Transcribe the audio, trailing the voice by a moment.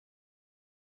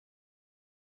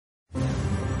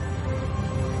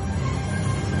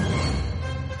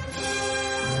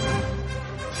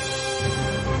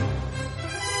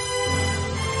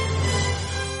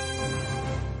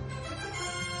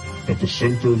the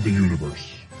center of the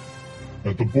universe.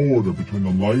 At the border between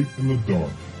the light and the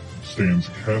dark stands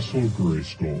Castle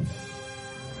Grayskull.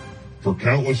 For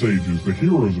countless ages, the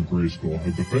heroes of Grayskull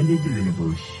have defended the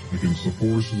universe against the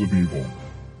forces of evil.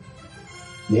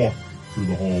 Walk through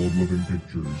the Hall of Living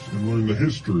Pictures and learn the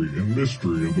history and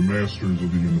mystery of the Masters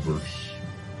of the Universe.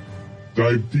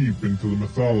 Dive deep into the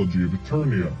mythology of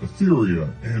Eternia,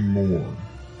 Etheria, and more.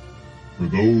 For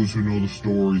those who know the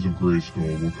stories of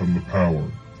Grayskull will come the power.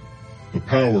 The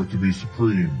power to be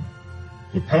supreme.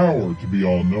 The power to be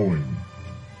all-knowing.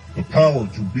 The power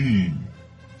to be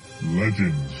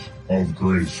Legends of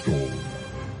Grayskull.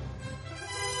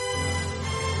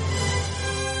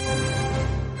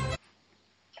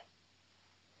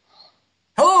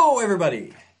 Hello,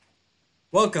 everybody!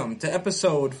 Welcome to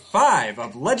episode 5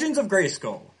 of Legends of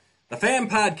Grayskull, the fan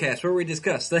podcast where we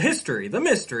discuss the history, the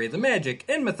mystery, the magic,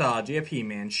 and mythology of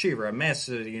He-Man, She-Ra,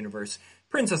 Masters of the Universe,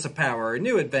 Princess of Power,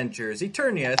 New Adventures,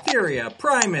 Eternia, Etheria,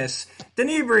 Primus,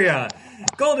 Denebria,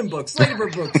 Golden Books,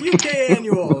 Ladybird Books, UK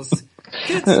Annuals,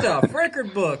 Kid Stuff,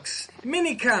 Record Books,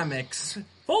 Mini Comics,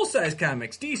 Full-Size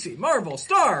Comics, DC, Marvel,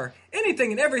 Star,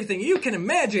 anything and everything you can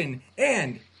imagine,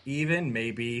 and even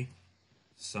maybe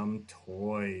some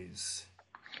toys.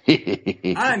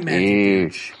 I'm Matthew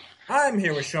Beach. I'm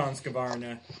here with Sean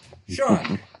Scavarna.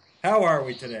 Sean, how are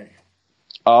we today?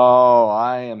 Oh,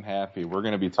 I am happy. We're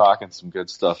going to be talking some good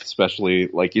stuff, especially,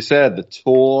 like you said, the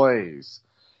toys.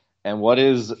 And what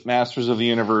is Masters of the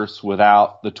Universe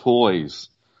without the toys?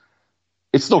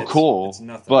 It's still cool, it's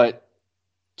nothing. But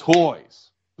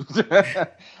toys.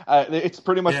 It's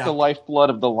pretty much the lifeblood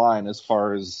of the line as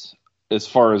far as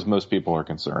most people are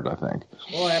concerned, I think.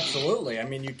 Well, absolutely. I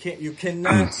mean, you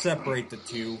cannot separate the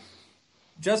two.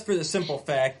 Just for the simple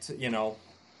fact,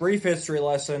 brief history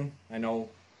lesson. I know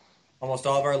almost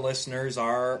all of our listeners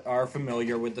are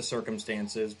familiar with the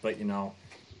circumstances, but,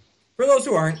 for those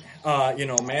who aren't,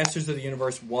 Masters of the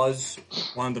Universe was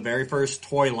one of the very first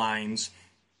toy lines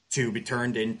to be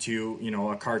turned into,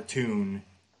 a cartoon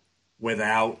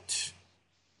without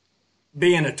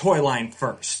being a toy line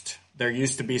first. There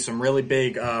used to be some really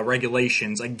big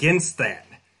regulations against that,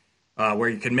 where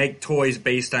you could make toys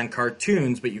based on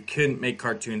cartoons, but you couldn't make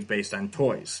cartoons based on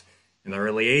toys. In the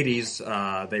early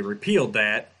 80s, they repealed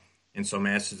that, and so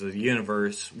Masters of the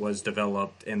Universe was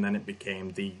developed, and then it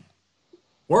became the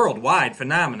worldwide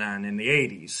phenomenon in the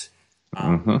 80s.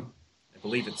 I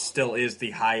believe it still is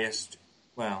the highest,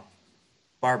 well,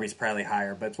 Barbie's probably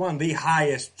higher, but it's one of the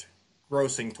highest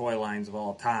grossing toy lines of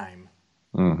all time.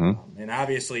 And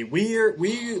obviously, we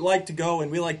like to go and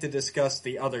we like to discuss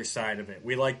the other side of it.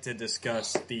 We like to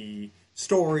discuss the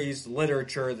stories, the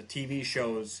literature, the TV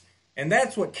shows, and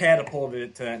that's what catapulted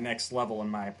it to that next level, in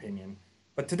my opinion.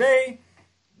 But today,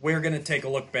 we're going to take a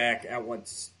look back at what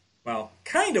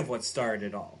started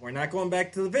it all. We're not going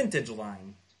back to the vintage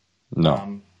line.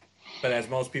 No. But as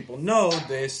most people know,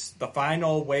 the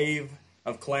final wave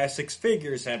of classics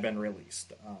figures have been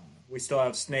released. We still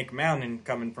have Snake Mountain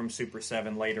coming from Super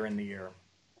 7 later in the year.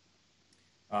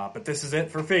 But this is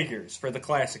it for figures, for the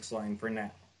classics line for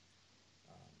now.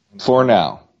 For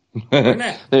now. For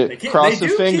now. They keep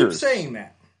saying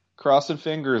that. Crossing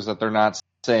fingers that they're not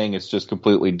saying it's just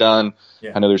completely done.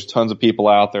 Yeah. I know there's tons of people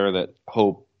out there that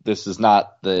hope this is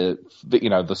not the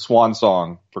swan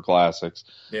song for classics.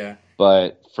 Yeah.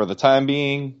 But for the time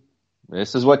being,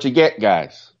 this is what you get,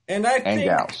 guys. And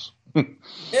gals.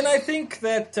 And I think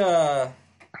that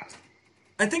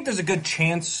there's a good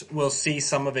chance we'll see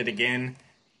some of it again.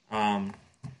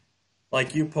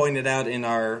 Like you pointed out in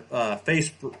our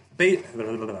Facebook,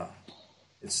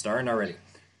 it's starting already.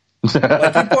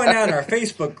 Like you pointed out in our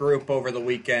Facebook group over the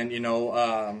weekend,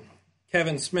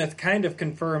 Kevin Smith kind of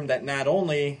confirmed that not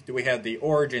only do we have the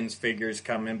Origins figures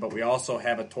coming, but we also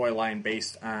have a toy line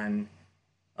based on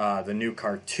the new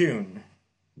cartoon.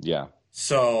 Yeah.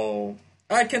 So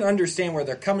I can understand where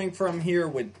they're coming from here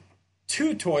with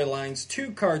 2 toy lines,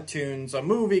 2 cartoons, a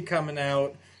movie coming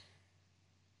out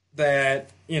that,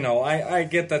 I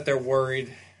get that they're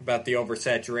worried about the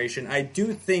oversaturation. I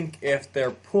do think if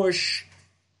their push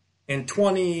in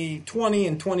 2020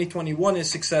 and 2021 is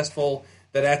successful,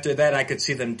 that after that I could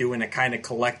see them doing a kind of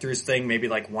collector's thing, maybe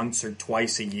like once or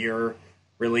twice a year,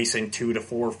 releasing 2 to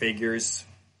 4 figures,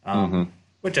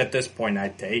 which at this point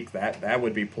I'd take. That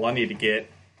would be plenty to get.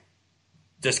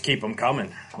 Just keep them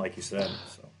coming, like you said.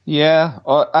 So. Yeah,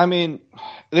 I mean,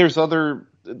 there's other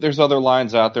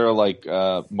lines out there like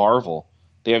Marvel.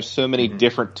 They have so many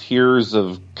different tiers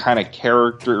of kind of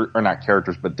not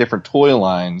characters, but different toy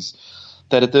lines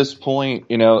that at this point,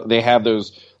 they have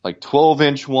those like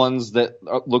 12-inch ones that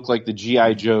look like the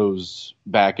G.I. Joes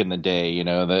back in the day,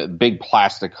 the big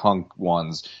plastic hunk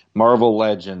ones, Marvel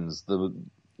Legends,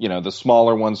 the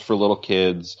smaller ones for little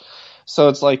kids. So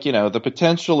it's like, the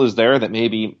potential is there that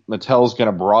maybe Mattel's going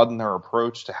to broaden their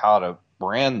approach to how to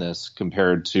brand this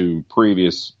compared to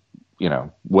previous,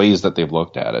 ways that they've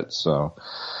looked at it. So,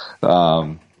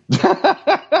 but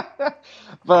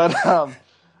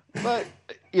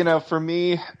for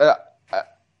me,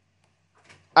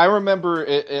 I remember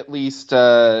at least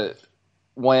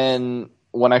when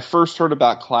I first heard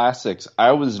about classics,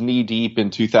 I was knee deep in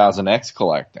 2000X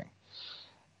collecting,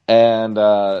 and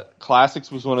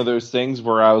classics was one of those things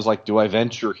where I was like, "Do I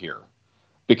venture here?"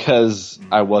 Because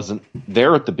I wasn't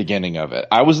there at the beginning of it.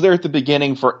 I was there at the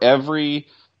beginning for every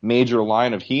major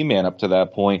line of He-Man up to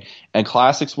that point, and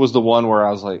classics was the one where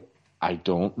I was like, I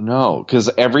don't know, because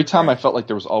every time I felt like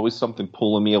there was always something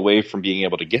pulling me away from being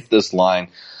able to get this line.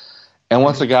 And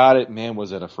once I got it, man,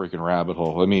 was it a freaking rabbit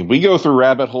hole. I mean, we go through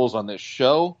rabbit holes on this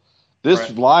show.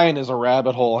 This line is a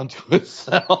rabbit hole unto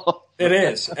itself. It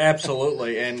is,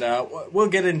 absolutely. And we'll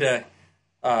get into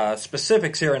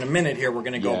specifics here in a minute. Here we're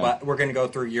going to go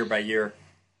through year by year.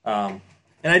 And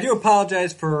I do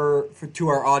apologize for to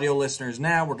our audio listeners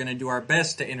now. We're going to do our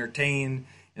best to entertain,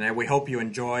 and we hope you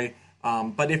enjoy.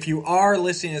 But if you are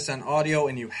listening to this on audio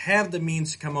and you have the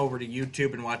means to come over to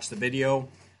YouTube and watch the video,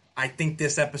 I think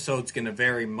this episode's going to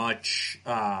very much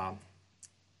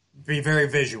be very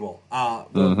visual.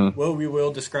 We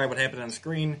will describe what happened on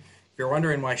screen. If you're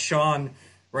wondering why Sean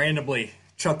randomly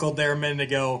chuckled there a minute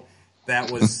ago, that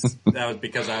was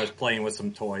because I was playing with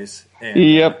some toys.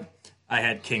 And, I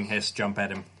had King Hiss jump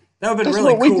at him. That would have been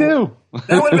really cool. That's what we do.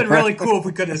 That would have been really cool if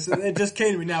we could have. It just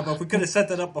came to me now, but if we could have set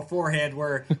that up beforehand,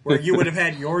 where you would have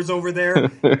had yours over there,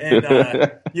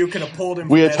 and you could have pulled him.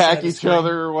 We attack each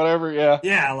other or whatever. Yeah.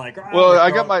 Yeah, Well,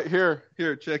 I got my here.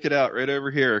 Check it out, right over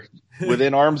here,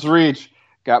 within arm's reach.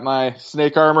 Got my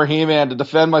snake armor He-Man to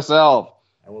defend myself.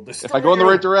 I will destroy if I go in the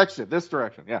right direction, this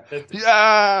direction, yeah.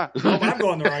 I'm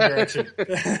going the wrong direction.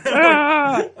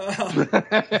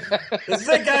 This is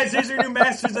it, guys. These are new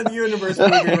Masters of the Universe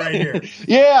movie right here.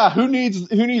 Yeah, who needs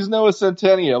Noah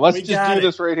Centineo? Let's just do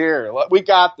this right here. We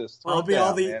got this. I'll be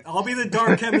the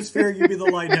dark hemisphere. You be the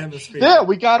light hemisphere. Yeah,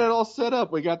 we got it all set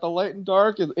up. We got the light and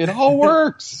dark. It all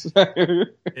works.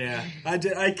 Yeah,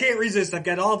 I can't resist. I've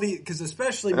got all because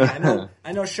especially me.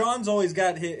 I know Sean's always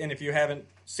got hit, and if you haven't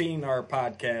seen our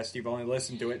podcast, you've only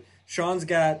listened to it. Sean's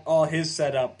got all his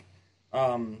setup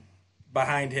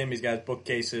behind him. He's got his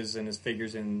bookcases and his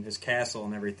figures in his castle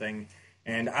and everything.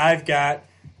 And I've got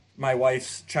my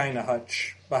wife's China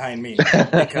hutch behind me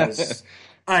because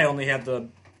I only have the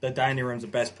dining room's the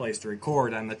best place to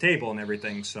record on the table and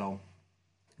everything. So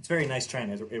it's very nice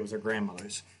China. It was her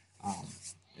grandmother's,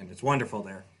 and it's wonderful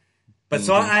there. But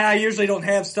so I usually don't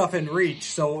have stuff in reach.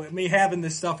 So me having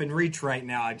this stuff in reach right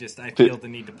now, I feel the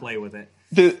need to play with it.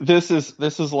 This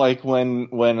is like when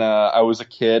I was a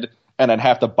kid and I'd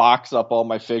have to box up all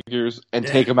my figures and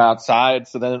take them outside,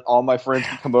 so then all my friends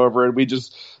could come over and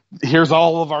here's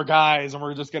all of our guys and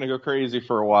we're just gonna go crazy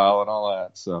for a while and all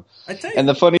that. So I tell you, and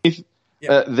the funny.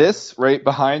 This right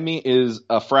behind me is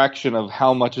a fraction of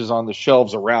how much is on the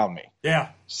shelves around me. Yeah.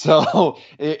 So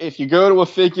if you go to a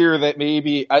figure that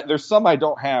maybe there's some I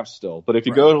don't have still, but if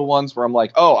you go to ones where I'm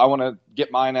like, oh, I want to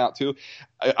get mine out too,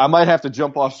 I might have to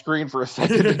jump off screen for a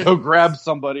second to go grab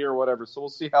somebody or whatever. So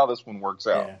we'll see how this one works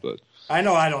out. Yeah. But I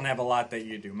know I don't have a lot that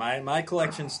you do. My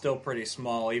collection's still pretty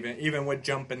small, even with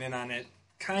jumping in on it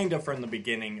kind of from the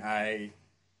beginning. I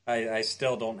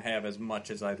still don't have as much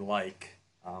as I'd like.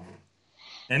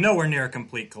 And nowhere near a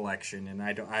complete collection, and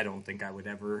I don't think I would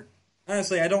ever.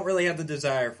 Honestly, I don't really have the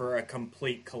desire for a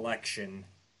complete collection.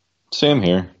 Same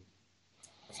here.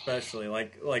 Especially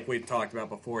like we've talked about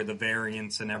before, the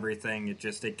variants and everything.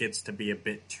 It gets to be a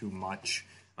bit too much.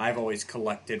 I've always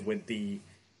collected with the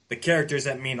characters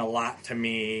that mean a lot to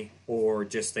me, or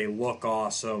just they look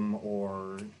awesome,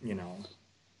 or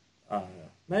not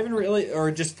even really,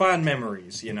 or just fond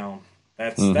memories.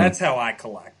 That's how I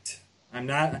collect. I'm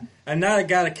not a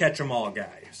gotta catch 'em all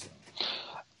guy. So.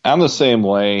 I'm the same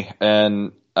way,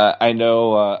 and I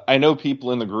know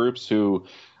people in the groups who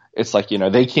it's like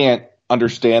they can't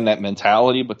understand that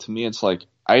mentality, but to me it's like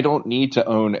I don't need to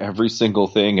own every single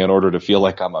thing in order to feel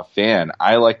like I'm a fan.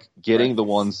 I like getting the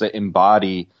ones that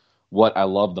embody what I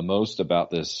love the most about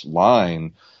this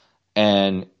line,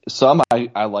 and some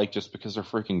I like just because they're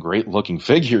freaking great looking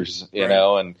figures, you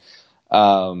know,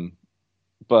 and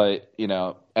but,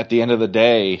 at the end of the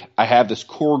day, I have this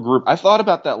core group. I thought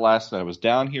about that last night. I was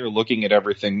down here looking at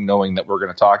everything, knowing that we're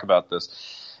going to talk about this.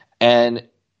 And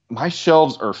my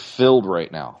shelves are filled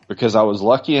right now because I was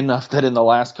lucky enough that in the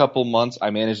last couple months I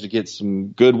managed to get some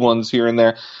good ones here and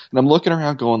there. And I'm looking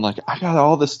around going like, I got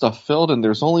all this stuff filled and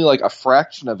there's only like a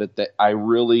fraction of it that I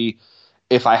really,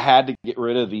 if I had to get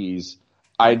rid of these,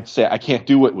 I'd say I can't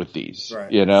do it with these,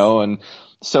 right. And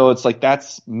so it's like,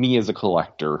 that's me as a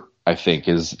collector, I think,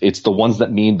 it's the ones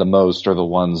that mean the most are the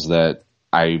ones that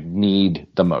I need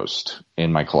the most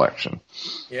in my collection.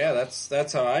 Yeah,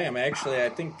 that's how I am. Actually, I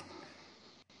think,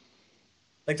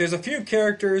 like, there's a few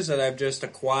characters that I've just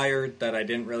acquired that I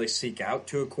didn't really seek out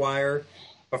to acquire.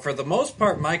 But for the most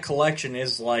part, my collection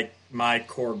is like my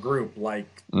core group.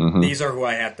 Like, these are who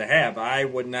I have to have. I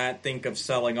would not think of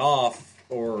selling off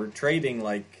or trading,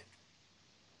 like,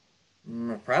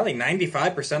 probably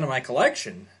 95% of my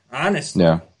collection, honestly.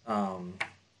 Yeah.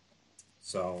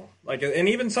 So, like, and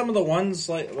even some of the ones,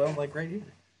 like right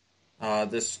here.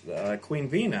 This Queen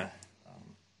Vina.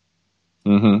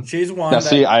 She's one. Now,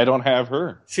 see, I don't have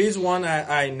her. She's one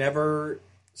I never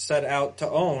set out to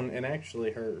own, and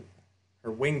actually, her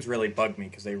wings really bug me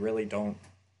because they really don't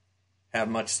have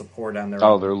much support on their.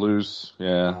 Oh, they're loose.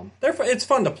 Yeah, it's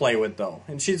fun to play with though,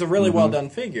 and she's a really well done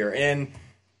figure. And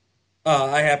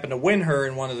I happened to win her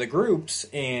in one of the groups,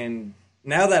 and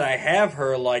now that I have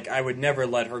her, like, I would never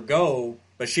let her go.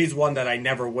 But she's one that I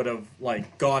never would have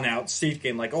like gone out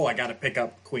seeking, like, oh, I got to pick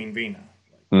up Queen Vina.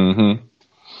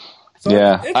 So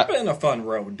yeah, it's been a fun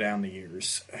road down the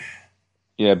years.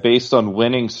 Yeah, based on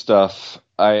winning stuff,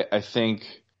 I think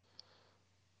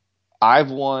I've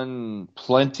won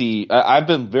plenty. I've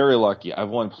been very lucky. I've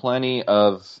won plenty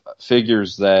of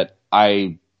figures that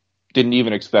I didn't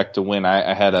even expect to win.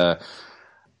 I had I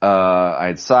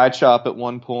had Side Shop at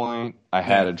one point. I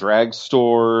had a drag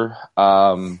store.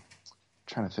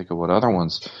 Trying to think of what other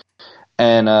ones.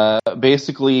 And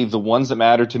basically, the ones that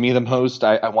mattered to me the most,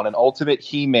 I won an Ultimates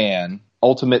He-Man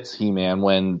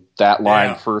when that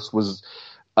line first was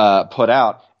put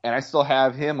out. And I still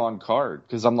have him on card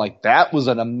because I'm like, that was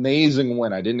an amazing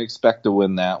win. I didn't expect to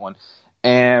win that one.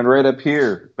 And right up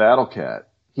here, Battle Cat.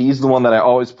 He's the one that I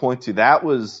always point to. That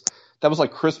was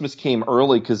like Christmas came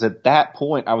early because at that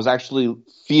point, I was actually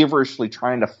feverishly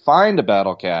trying to find a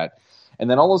Battle Cat. And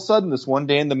then all of a sudden, this one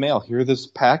day in the mail, here this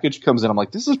package comes in. I'm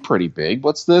like, this is pretty big.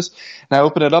 What's this? And I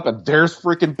open it up, and there's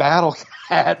freaking Battle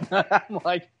Cat. I'm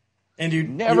like, and you're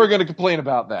never going to complain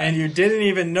about that. And you didn't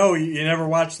even know. You never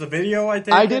watched the video, I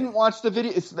think? I didn't watch the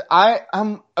video.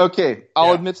 I'm okay.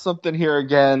 I'll admit something here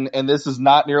again, and this is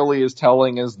not nearly as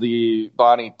telling as the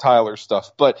Bonnie Tyler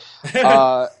stuff. But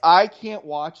I can't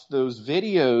watch those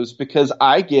videos because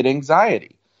I get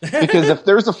anxiety. Because if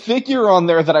there's a figure on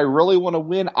there that I really want to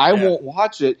win, I won't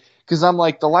watch it because I'm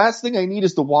like, the last thing I need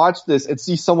is to watch this and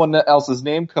see someone else's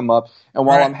name come up. And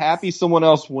while I'm happy someone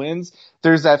else wins,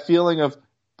 there's that feeling of,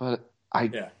 but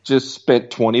I just spent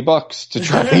 $20 to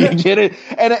try to get it.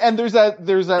 And there's that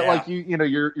like,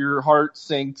 your heart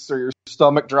sinks or your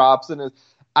stomach drops. And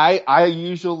I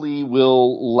usually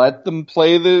will let them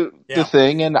play the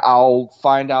thing, and I'll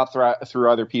find out through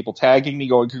other people tagging me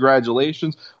going,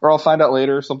 congratulations, or I'll find out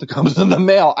later if something comes in the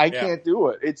mail. I can't do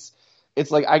it. It's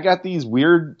like I got these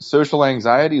weird social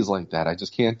anxieties like that. I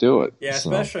just can't do it. Yeah,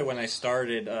 especially when I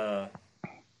started,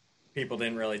 people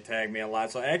didn't really tag me a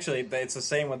lot. So actually, it's the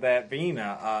same with that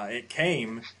Vina. It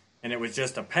came, and it was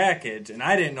just a package, and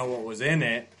I didn't know what was in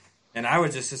it. And I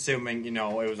was just assuming, it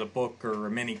was a book or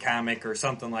a mini comic or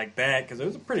something like that, because it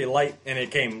was a pretty light, and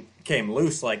it came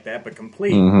loose like that, but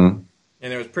complete. And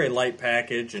it was a pretty light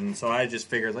package, and so I just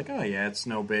figured, like, oh yeah, it's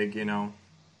no big, And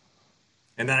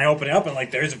then I open it up, and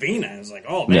like, there's Vina. I was like,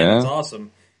 oh man, that's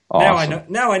awesome.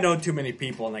 Now I know too many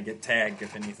people, and I get tagged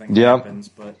if anything happens.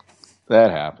 But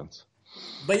that happens.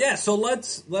 But yeah, so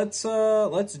let's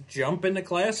jump into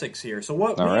classics here. So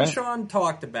what me and Sean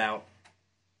talked about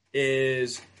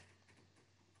is.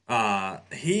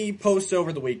 He posted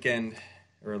over the weekend,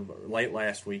 or late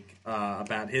last week,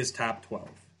 about his top 12.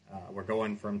 We're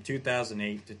going from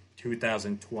 2008 to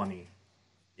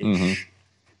 2020-ish.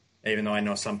 Even though I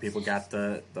know some people got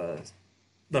the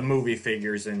movie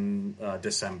figures in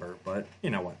December, but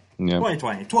you know what?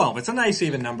 2020, 12. It's a nice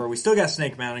even number. We still got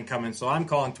Snake Mountain coming, so I'm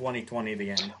calling 2020 the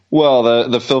end. Well,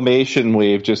 the Filmation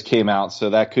wave just came out,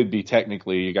 so that could be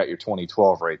technically you got your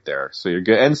 2012 right there. So you're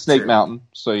good. And Snake Mountain.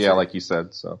 So yeah, like you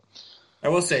said. So I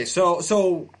will say,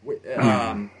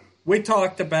 we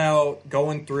talked about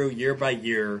going through year by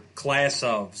year class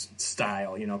of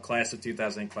style, class of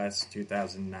 2008, class of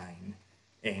 2009,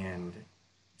 and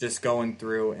just going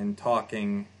through and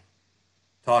talking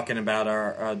about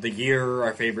our the year,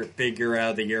 our favorite figure out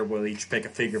of the year. We'll each pick a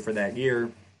figure for that year.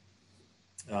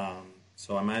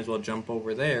 So I might as well jump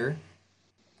over there.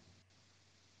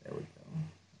 There we go.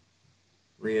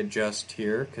 readjust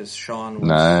here because Sean was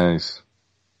Nice.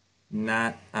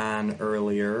 not on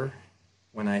earlier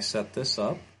when I set this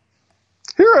up.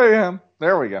 Here I am.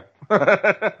 There we go.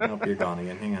 Nope, you're gone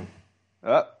again. Hang on.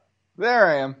 There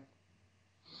I am.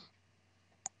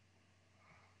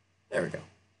 There we go.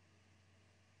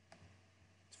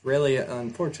 It's really,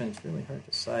 unfortunately, it's really hard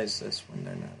to size this when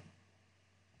they're not.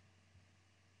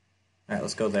 All right,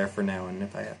 let's go there for now, and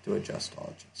if I have to adjust,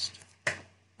 I'll adjust.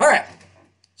 All right.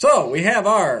 So we have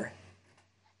our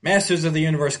Masters of the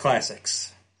Universe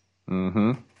Classics.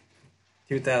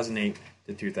 2008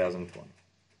 to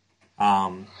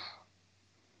 2020.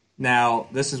 Now,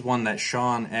 this is one that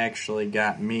Sean actually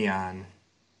got me on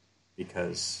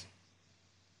because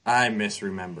I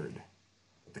misremembered.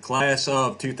 The class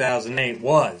of 2008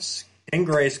 was King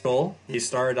Grayskull. He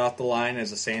started off the line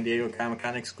as a San Diego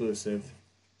Comic-Con exclusive.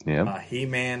 Yeah.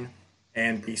 He-Man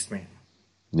and Beastman.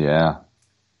 Yeah.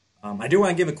 I do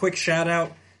want to give a quick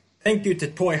shout-out. Thank you to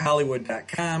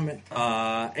ToyHollywood.com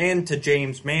and to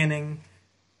James Manning.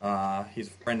 He's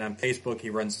a friend on Facebook. He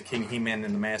runs the King He-Man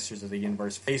and the Masters of the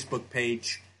Universe Facebook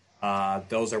page.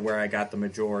 Those are where I got the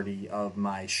majority of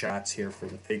my shots here for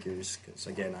the figures, because,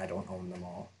 again, I don't own them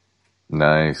all.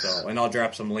 Nice. So, and I'll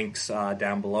drop some links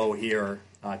down below here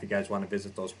if you guys want to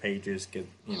visit those pages. Give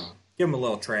them a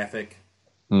little traffic.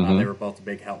 They were both a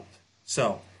big help.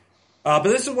 So, but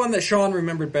this is one that Sean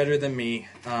remembered better than me,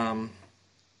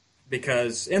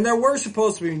 because there were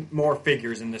supposed to be more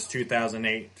figures in this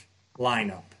 2008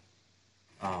 lineup.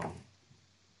 I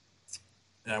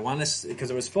want to,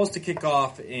 because it was supposed to kick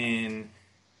off in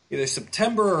either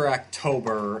September or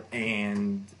October,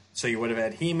 and so you would have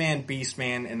had He-Man,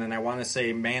 Beastman, and then I want to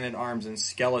say Man-at-Arms and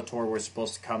Skeletor were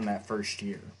supposed to come that first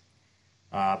year.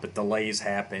 But delays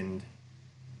happened.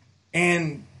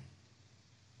 And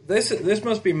this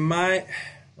must be my...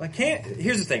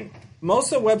 Here's the thing.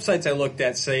 Most of the websites I looked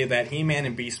at say that He-Man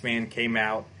and Beastman came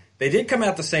out. They did come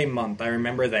out the same month. I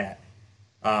remember that.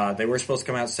 They were supposed to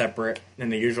come out separate in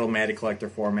the usual Matty Collector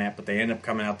format, but they ended up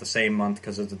coming out the same month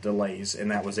because of the delays,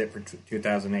 and that was it for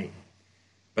 2008.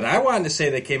 But I wanted to say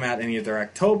they came out in either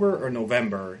October or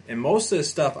November, and most of the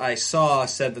stuff I saw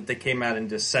said that they came out in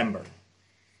December.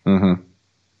 Mm-hmm.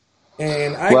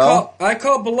 And I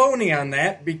call baloney on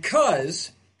that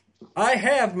because I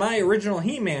have my original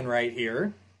He-Man right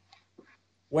here,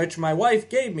 which my wife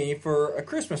gave me for a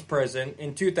Christmas present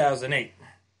in 2008.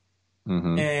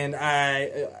 Mm-hmm. And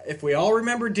if we all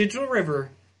remember Digital River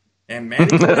and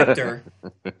Matty Collector,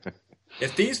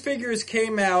 if these figures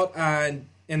came out on,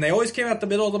 and they always came out the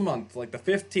middle of the month, like the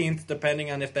 15th, depending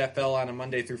on if that fell on a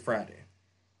Monday through Friday.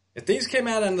 If these came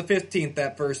out on the 15th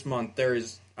that first month,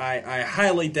 I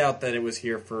highly doubt that it was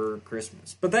here for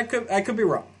Christmas. But I could be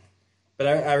wrong. But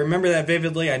I remember that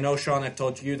vividly. I know, Sean, I've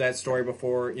told you that story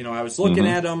before. I was looking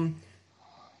at them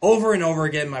over and over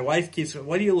again. My wife keeps,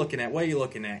 what are you looking at? What are you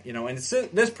looking at? And it's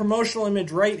this promotional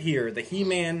image right here, the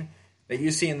He-Man that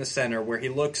you see in the center, where he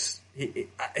looks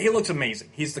amazing.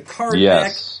 He's the card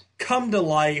back, come to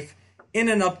life, in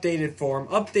an updated form,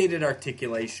 updated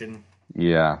articulation.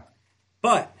 Yeah.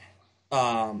 But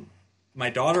my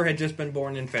daughter had just been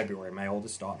born in February, my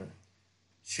oldest daughter.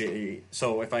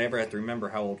 So if I ever have to remember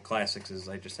how old Classics is,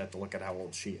 I just have to look at how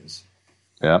old she is.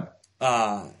 Yeah.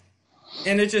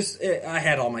 And I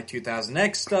had all my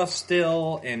 2000X stuff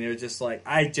still, and it was just like,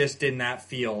 I just did not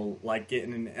feel like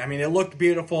getting, it looked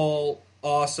beautiful,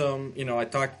 awesome. I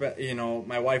talked about,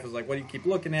 my wife was like, what do you keep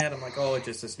looking at? I'm like, oh, it's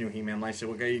just this new He-Man line. She said,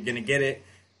 well, are you going to get it?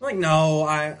 I'm like, no,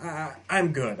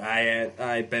 I'm good.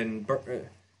 I've been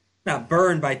not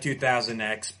burned by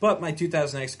 2000X, but my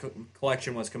 2000X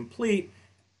collection was complete.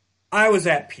 I was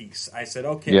at peace. I said,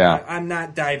 okay, yeah. I'm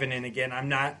not diving in again. I'm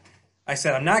not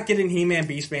getting He-Man,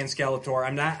 Beastman, Skeletor.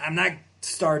 I'm not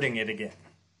starting it again.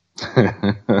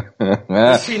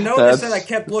 She noticed that I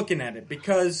kept looking at it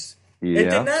because it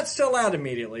did not sell out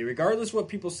immediately. Regardless of what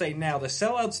people say now, the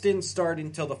sellouts didn't start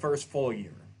until the first full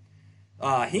year.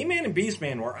 He-Man and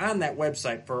Beastman were on that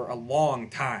website for a long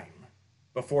time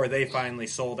before they finally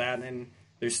sold out, and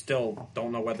they still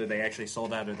don't know whether they actually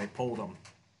sold out or they pulled them.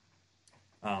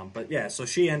 But yeah, so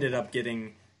she ended up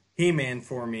getting He-Man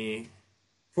for me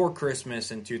for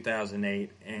Christmas in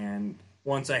 2008, and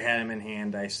once I had him in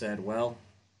hand, I said, well,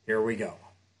 here we go.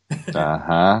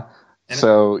 Uh-huh.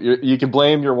 So you can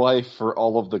blame your wife for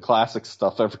all of the classic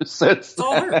stuff ever since. It's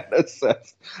all her. It's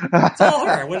all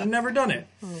her. I would have never done it.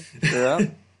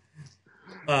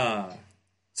 Yeah.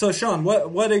 So Sean,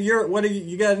 what are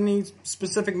you got any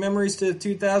specific memories to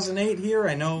 2008 here?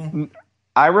 I know.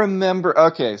 I remember.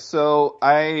 Okay, so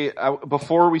I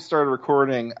before we started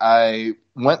recording, I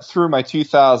went through my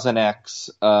 2000X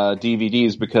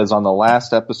DVDs because on the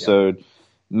last episode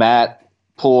Matt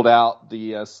pulled out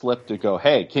the slip to go,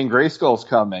 hey, King Grayskull's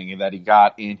coming, that he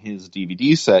got in his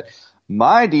DVD set.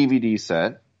 My DVD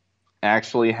set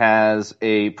actually has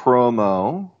a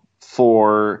promo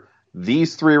for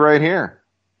these three right here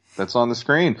that's on the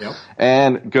screen. Yep.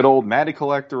 And good old Matty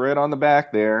Collector right on the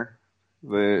back there.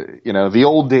 The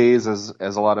old days, as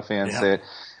a lot of fans say it.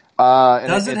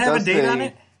 Does it have a date on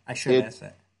it? I should ask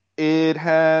that. It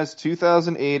has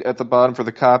 2008 at the bottom for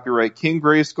the copyright. King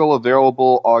Grayskull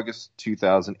available August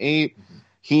 2008. Mm-hmm.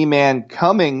 He-Man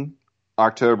coming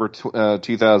October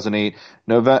 2008.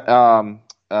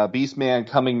 Beastman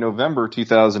coming November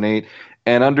 2008.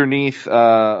 And underneath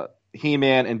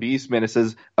He-Man and Beastman, it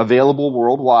says available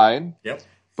worldwide. Yep.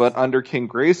 But under King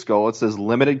Grayskull, it says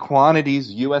limited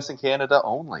quantities, U.S. and Canada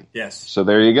only. Yes. So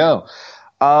there you go.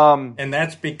 And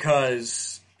that's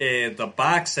because the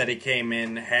box that he came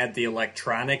in had the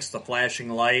electronics, the flashing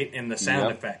light, and the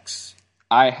sound effects.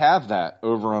 I have that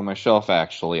over on my shelf,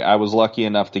 actually. I was lucky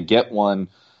enough to get one.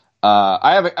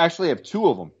 I have two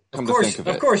of them. Of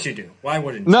course you do. Why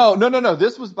wouldn't you? No.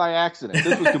 This was by accident.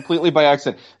 This was completely by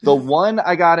accident. The one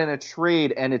I got in a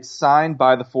trade, and it's signed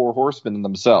by the Four Horsemen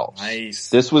themselves. Nice.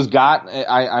 This was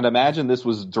I'd imagine this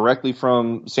was directly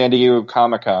from San Diego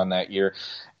Comic-Con that year.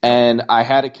 And I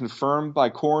had it confirmed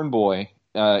by Cornboy,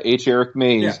 H. Eric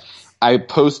Mays. Yeah. I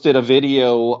posted a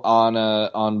video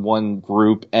on one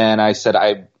group, and I said,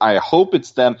 I hope it's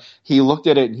them. He looked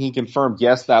at it, and he confirmed,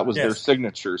 yes, that was their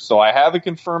signature. So I have it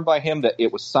confirmed by him that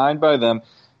it was signed by them.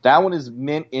 That one is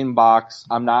mint inbox.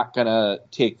 I'm not going to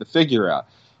take the figure out.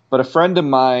 But a friend of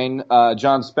mine,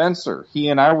 John Spencer, he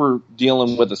and I were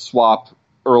dealing with a swap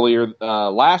earlier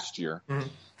last year. Mm-hmm.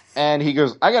 And he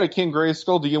goes, I got a King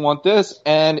Grayskull. Do you want this?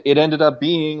 And it ended up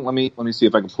being, let me see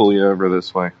if I can pull you over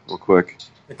this way real quick.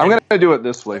 Okay. I'm going to do it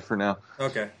this way for now.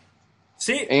 Okay.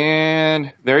 See?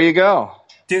 And there you go.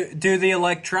 Do the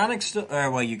electronics,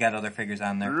 well, you got other figures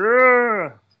on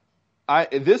there.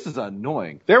 This is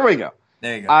annoying. There we go.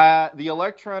 There you go. The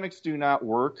electronics do not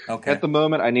work at the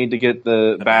moment. I need to get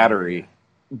the battery.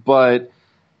 But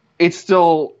it's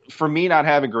still, for me not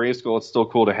having Grayskull, it's still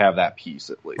cool to have that piece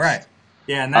at least. Right.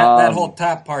 Yeah, and that whole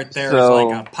top part there is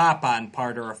like a pop-on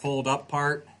part or a fold-up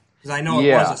part. Because I know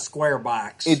it was a square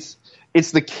box.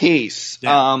 It's the case.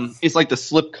 Yeah. It's like the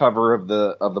slip cover of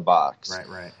the box.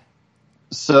 Right.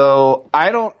 So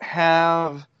I don't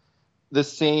have the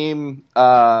same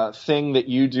thing that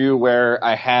you do where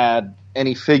I had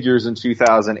any figures in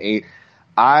 2008.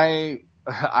 I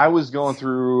was going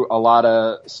through a lot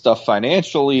of stuff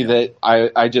financially that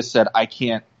I just said I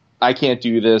can't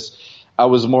do this. I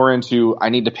was more into I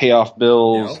need to pay off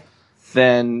bills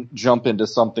than jump into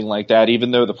something like that,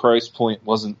 even though the price point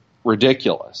wasn't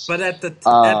ridiculous. But at the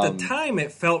time,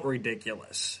 it felt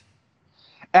ridiculous.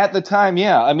 At the time,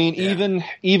 yeah. I mean, even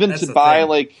that's to buy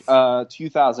like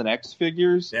 2000X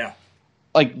figures,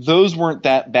 like those weren't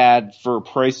that bad for a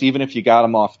price, even if you got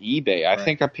them off eBay. I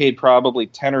think I paid probably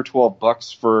 $10 or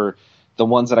 $12 for the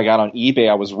ones that I got on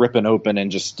eBay. I was ripping open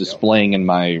and just displaying in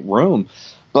my room,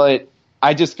 but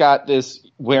I just got this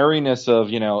wariness of,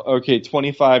 okay,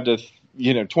 $25 to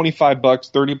 $25,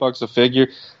 $30 a figure.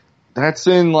 That's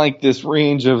in like this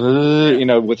range of,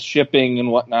 with shipping and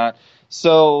whatnot.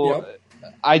 So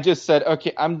I just said,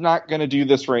 okay, I'm not going to do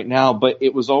this right now, but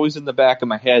it was always in the back of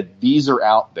my head. These are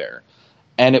out there.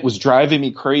 And it was driving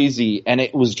me crazy. And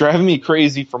it was driving me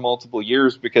crazy for multiple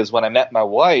years because when I met my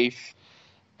wife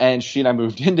and she and I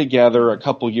moved in together a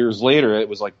couple years later, it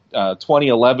was like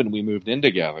 2011 we moved in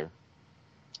together.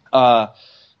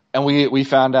 And we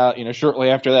found out, shortly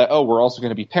after that, we're also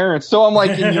going to be parents. So I'm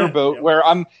like in your boat where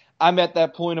I'm at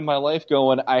that point in my life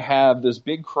going, I have this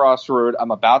big crossroad.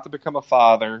 I'm about to become a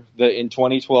father. In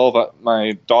 2012,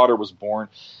 my daughter was born.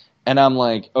 And I'm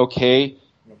like, okay,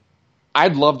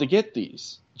 I'd love to get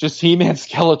these. Just He-Man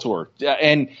Skeletor.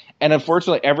 And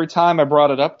unfortunately, every time I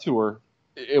brought it up to her,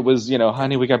 it was,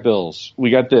 honey, we got bills.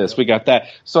 We got this, we got that.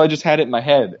 So I just had it in my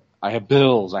head. I have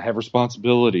bills, I have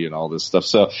responsibility and all this stuff.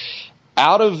 So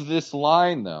out of this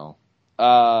line though,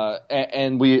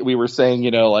 and we were saying,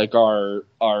 like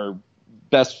our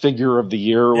best figure of the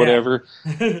year or whatever.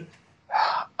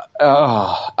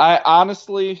 I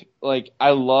honestly, like,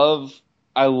 I love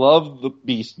the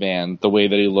Beastman, the way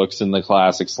that he looks in the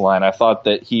Classics line. I thought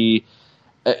that he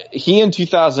and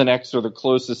 2000X are the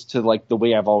closest to like the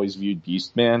way I've always viewed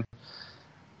Beastman.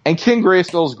 And King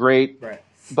Grayskull's great. Right.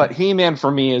 But He-Man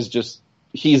for me is just,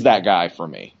 he's that guy for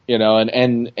me,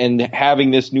 and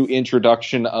having this new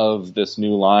introduction of this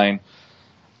new line,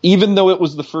 even though it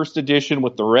was the first edition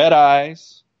with the red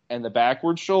eyes and the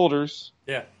backward shoulders,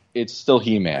 it's still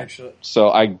He-Man. Actually. So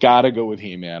I gotta go with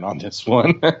He-Man on this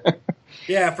one.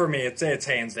 Yeah, for me, it's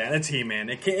hands down. It's He-Man.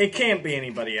 It can't be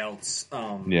anybody else.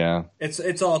 Yeah.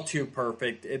 It's all too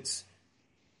perfect. It's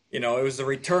it was the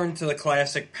return to the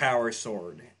classic Power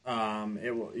Sword. I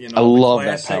love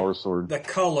that Power Sword. The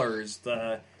colors,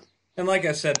 and like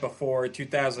I said before,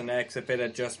 2000X. If it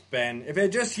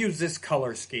had just used this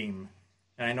color scheme,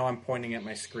 and I know I'm pointing at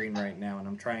my screen right now, and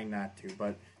I'm trying not to,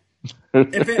 but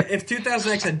if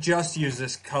 2000X had just used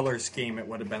this color scheme, it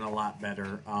would have been a lot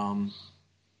better.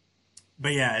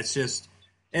 But yeah, it's just,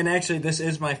 and actually this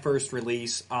is my first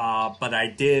release, but I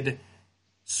did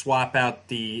swap out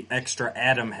the extra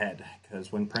Adam head,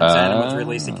 because when Prince Adam was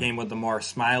released, he came with the more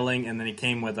smiling, and then he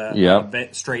came with a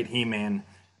straight He-Man.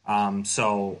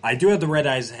 So I do have the Red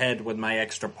Eyes head with my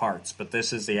extra parts, but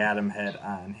this is the Adam head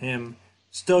on him.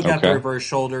 Still got the reverse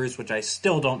shoulders, which I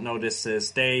still don't notice to this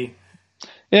day.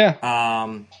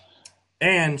 Yeah.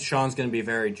 And Sean's going to be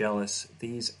very jealous.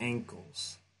 These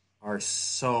ankles are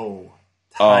so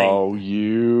tight. Oh,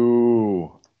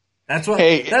 you. That's what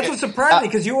surprised me,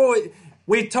 because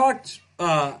we talked,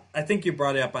 I think you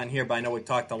brought it up on here, but I know we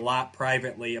talked a lot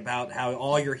privately about how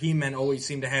all your He-Men always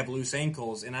seem to have loose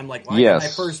ankles, and I'm like, well, I got my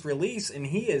first release, and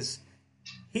he is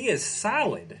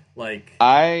solid. Like,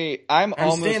 I'm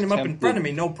almost standing him up in front of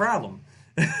me, no problem.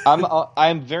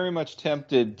 I'm very much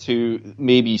tempted to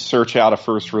maybe search out a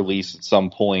first release at some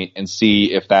point and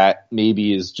see if that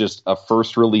maybe is just a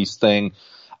first release thing.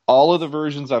 All of the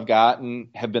versions I've gotten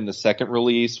have been the second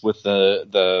release with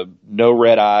the no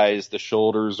red eyes, the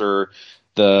shoulders are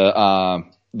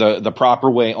the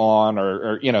proper way on,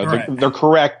 or they're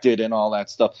corrected and all that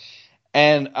stuff.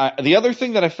 And the other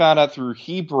thing that I found out through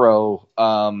Hebro,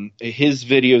 his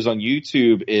videos on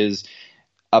YouTube, is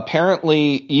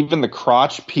apparently even the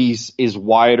crotch piece is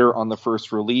wider on the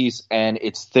first release and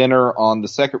it's thinner on the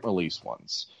second release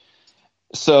ones.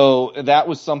 So that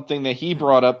was something that he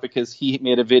brought up because he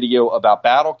made a video about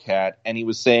Battle Cat, and he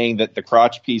was saying that the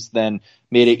crotch piece then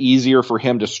made it easier for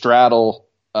him to straddle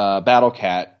Battle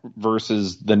Cat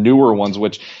versus the newer ones,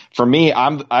 which for me,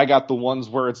 I got the ones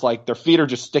where it's like their feet are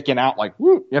just sticking out like,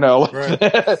 woo,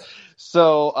 Right.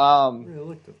 So, I really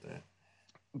looked at that.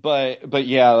 But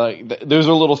yeah, like those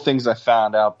are little things I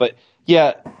found out. But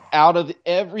yeah, out of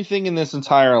everything in this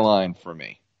entire line for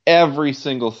me, every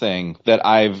single thing that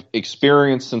I've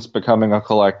experienced since becoming a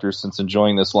collector, since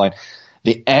enjoying this line,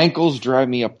 the ankles drive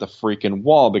me up the freaking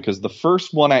wall, because the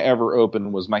first one I ever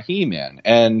opened was my He-Man,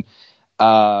 and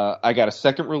I got a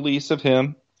second release of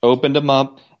him, opened him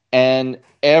up, and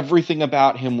everything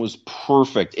about him was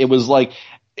perfect. It was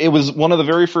one of the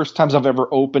very first times I've ever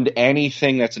opened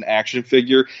anything that's an action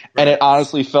figure, and it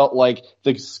honestly felt like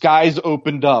the skies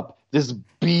opened up, this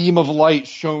beam of light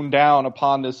shone down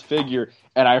upon this figure,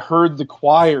 and I heard the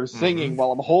choir singing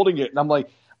while I'm holding it, and I'm like,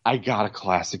 I got a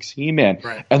classic He-Man.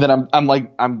 Right. And then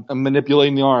I'm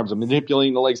manipulating the arms, I'm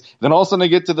manipulating the legs. Then all of a sudden I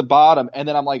get to the bottom, and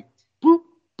then I'm like, boop,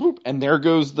 boop, and there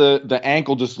goes the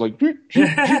ankle just like, and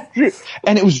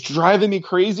it was driving me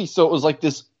crazy. So it was like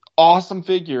this awesome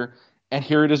figure, and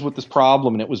here it is with this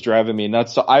problem, and it was driving me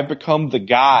nuts. So I've become the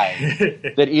guy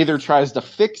that either tries to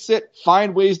fix it,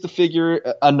 find ways to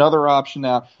figure another option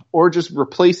out, or just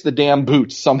replace the damn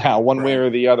boots somehow, one way or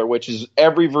the other, which is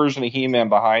every version of He-Man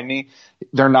behind me.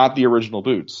 They're not the original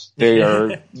boots. They are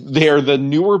the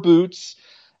newer boots,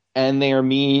 and they are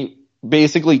me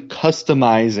basically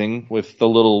customizing with the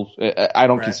little, I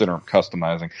don't consider them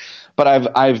customizing, but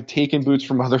I've taken boots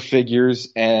from other figures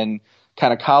and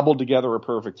kind of cobbled together a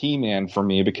perfect He-Man for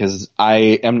me, because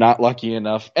I am not lucky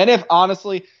enough. And if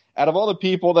honestly, out of all the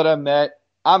people that I've met,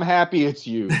 I'm happy it's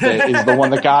you that is the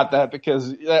one that got that,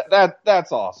 because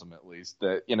that's awesome. At least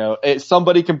that,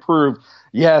 somebody can prove,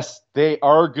 yes, they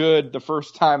are good the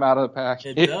first time out of the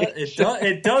package.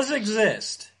 It does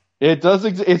exist. It does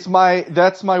exist.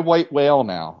 That's my white whale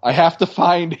now. I have to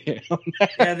find him.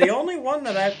 Yeah, the only one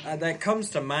that comes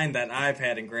to mind that I've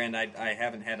had, and granted, I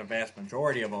haven't had a vast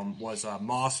majority of them, was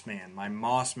Mossman. My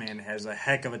Mossman has a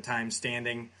heck of a time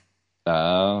standing.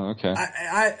 Oh, okay.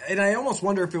 I almost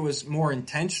wonder if it was more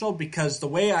intentional, because the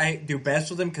way I do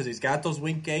best with him, because he's got those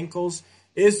weak ankles,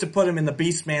 is to put him in the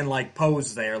Beastman-like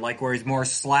pose there, like where he's more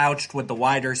slouched with the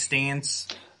wider stance.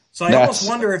 So I almost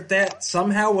wonder if that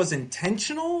somehow was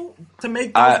intentional to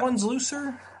make those ones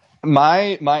looser.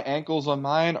 My ankles on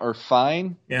mine are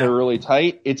fine. Yeah. They're really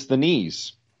tight. It's the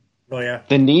knees. Oh yeah.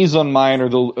 The knees on mine are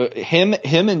him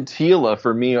and Tila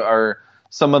for me are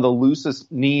some of the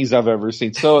loosest knees I've ever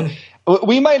seen. So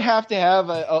we might have to have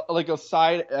a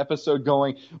side episode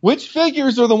going, which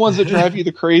figures are the ones that drive you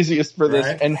the craziest for this,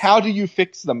 and how do you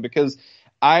fix them? Because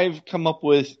I've come up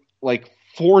with like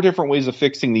 4 different ways of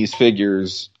fixing these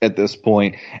figures at this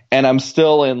point, and I'm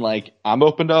still in like I'm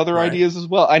open to other ideas as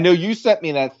well. I know you sent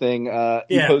me that thing.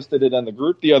 You posted it on the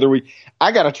group the other week.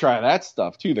 I got to try that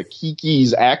stuff too. The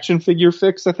Kiki's action figure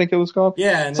fix, I think it was called.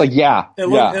 Yeah, it's like it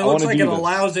looks like it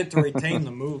allows it to retain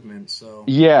the movement. So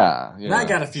yeah. And I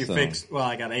got a few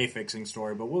I got a fixing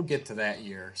story, but we'll get to that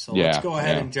year. So let's go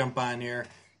ahead and jump on here.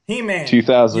 He-Man,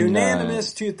 2009.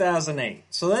 unanimous 2008.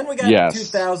 So then we got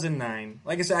 2009.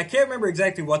 Like I said, I can't remember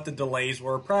exactly what the delays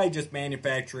were. Probably just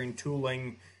manufacturing,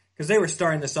 tooling, because they were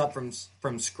starting this up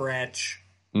from scratch.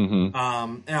 Mm-hmm.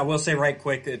 And I will say right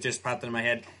quick, it just popped into my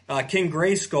head. King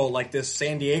Grayskull, like this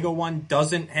San Diego one,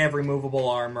 doesn't have removable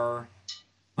armor.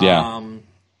 Yeah. And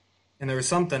there was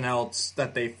something else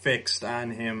that they fixed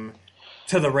on him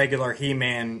to the regular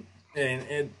He-Man,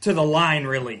 and to the line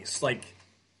release,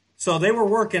 So they were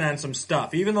working on some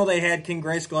stuff. Even though they had King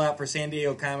Grayskull out for San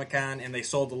Diego Comic-Con and they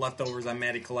sold the leftovers on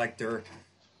Matty Collector,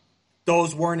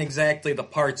 those weren't exactly the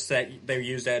parts that they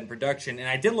used in production. And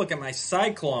I did look at my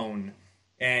Cyclone,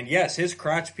 and yes, his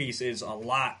crotch piece is a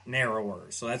lot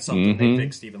narrower. So that's something they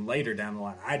fixed even later down the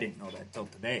line. I didn't know that till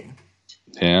today.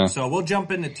 Yeah. So we'll jump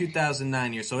into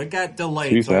 2009 here. So it got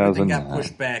delayed, so everything got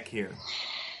pushed back here.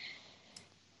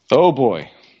 Oh, boy.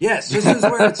 Yes, this is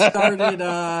where it started...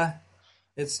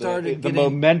 It started the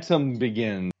momentum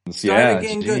begins. Started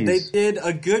getting good. They did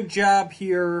a good job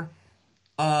here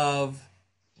of...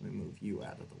 Let me move you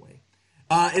out of the way.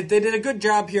 They did a good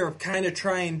job here of kind of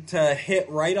trying to hit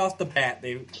right off the bat.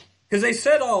 Because they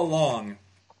said all along,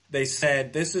 they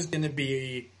said, this is going to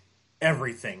be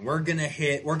everything. We're going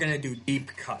to do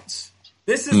deep cuts.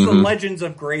 This is the Legends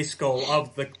of Grayskull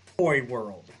of the toy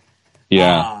world.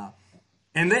 Yeah.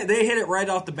 And they hit it right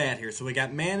off the bat here. So we got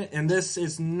and this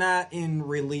is not in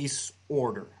release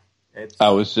order. I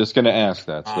was just going to ask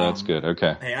that, so that's good.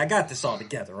 Okay. Hey, I got this all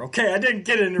together, okay? I didn't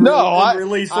get it in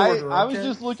release order, okay? I was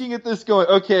just looking at this going,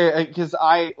 okay, because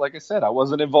like I said, I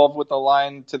wasn't involved with the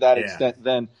line to that extent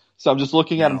then. So I'm just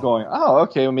looking at him going, oh,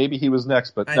 okay, well, maybe he was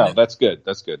next. But no, that's good.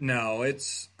 That's good. No,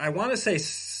 I want to say,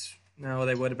 no,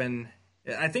 they would have been,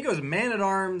 I think it was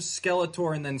Man-at-Arms,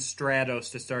 Skeletor, and then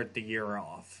Stratos to start the year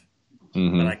off.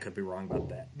 But I could be wrong about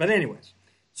that. But anyways,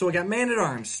 so we got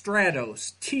Man-at-Arms,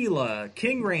 Stratos, Teela,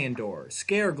 King Randor,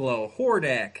 Scareglow,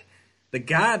 Hordak, the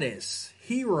Goddess,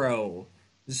 Hero,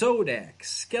 Zodak,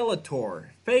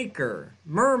 Skeletor, Faker,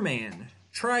 Merman,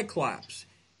 Triclops,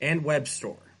 and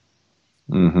Webstor.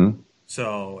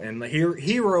 So, and the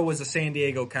Hero was a San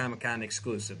Diego Comic-Con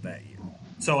exclusive that year.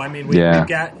 So, I mean, we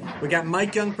got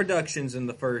Mike Young Productions in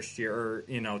the first year, or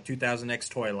 2000X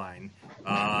toy line.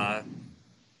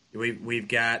 We've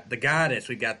got the Goddess,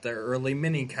 we got the early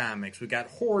mini comics, we got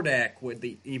Hordak with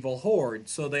the Evil Horde.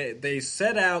 So they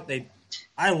set out.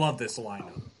 I love this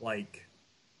lineup.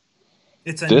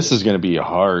 This is going to be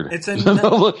hard. It's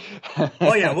oh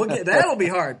yeah, that'll be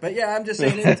hard. But yeah, I'm just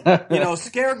saying,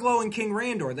 Scareglow and King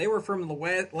Randor, they were from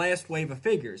the last wave of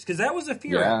figures, because that was a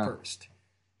fear at first.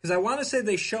 Because I want to say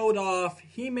they showed off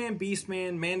He-Man,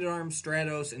 Beastman, Man-at-Arms,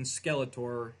 Stratos, and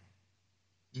Skeletor,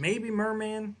 maybe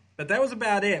Merman. But that was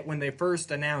about it when they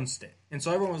first announced it. And so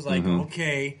everyone was like,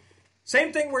 okay,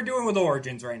 same thing we're doing with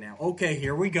Origins right now. Okay,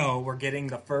 here we go. We're getting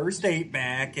the first 8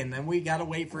 back, and then we got to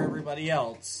wait for everybody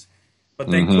else.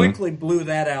 But they quickly blew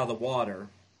that out of the water.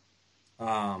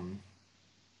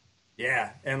 Yeah,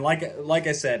 and like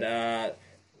I said,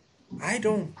 I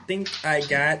don't think I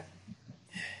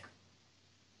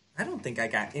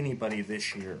got anybody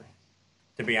this year,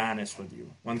 to be honest with you.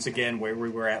 Once again, where we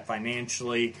were at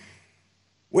financially...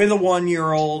 With a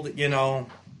 1-year-old,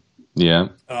 Yeah.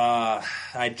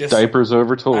 I just... Diapers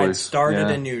over toys. I started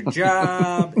a new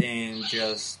job and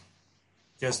just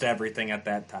everything at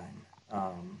that time.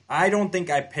 I don't think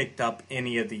I picked up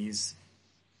any of these.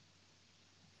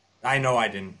 I know I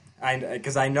didn't.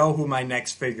 Because I know who my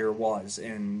next figure was,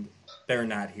 and they're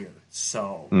not here.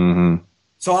 So...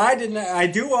 So I didn't. I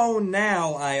do own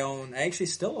now. I actually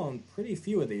still own pretty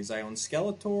few of these. I own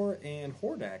Skeletor and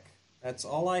Hordak. That's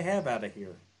all I have out of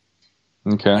here.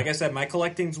 Okay. Like I said, my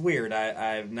collecting's weird.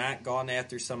 I've not gone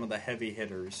after some of the heavy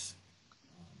hitters.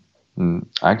 I'd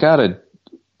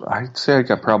say I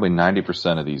got probably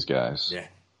 90% of these guys. Yeah.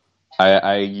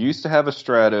 I used to have a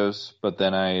Stratos, but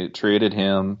then I traded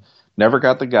him. Never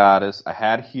got the Goddess. I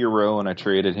had Hero, and I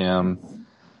traded him.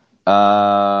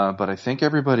 But I think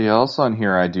everybody else on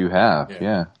here I do have.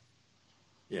 Yeah.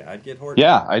 Yeah, I'd get Hordak.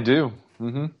 Yeah, I do.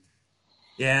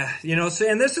 Yeah,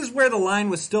 and this is where the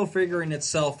line was still figuring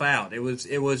itself out. It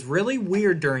was really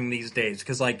weird during these days,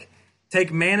 because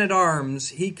take Man-at-Arms.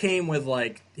 He came with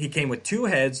two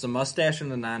heads, the mustache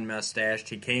and the non-mustached.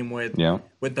 He came with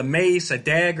the mace, a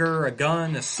dagger, a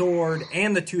gun, a sword,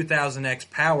 and the 2000X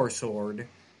power sword.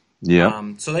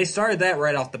 Yeah. So they started that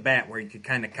right off the bat, where you could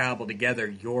kind of cobble together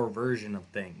your version of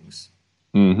things.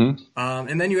 Mm-hmm.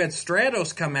 And then you had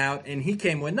Stratos come out, and he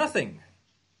came with nothing.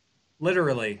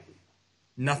 Literally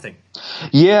nothing.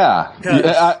 Yeah.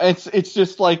 It's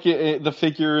just like the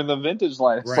figure in the vintage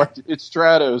line. It's like, it's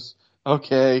Stratos.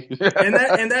 Okay.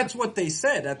 and that's what they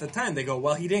said at the time. They go,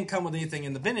 well, he didn't come with anything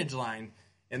in the vintage line.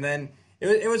 And then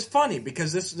it was funny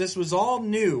because this was all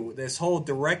new, this whole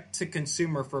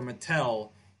direct-to-consumer for Mattel.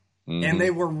 Mm-hmm. And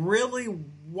they were really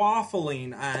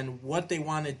waffling on what they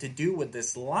wanted to do with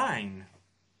this line.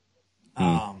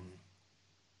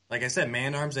 Like I said,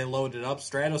 Man-Arms, they loaded up.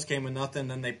 Stratos came with nothing,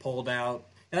 then they pulled out.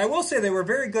 And I will say they were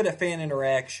very good at fan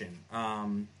interaction.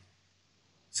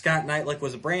 Scott Knightlick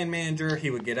was a brand manager. He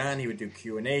would get on, he would do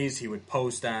Q&As, he would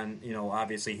post on,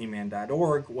 obviously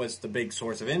He-Man.org was the big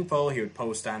source of info. He would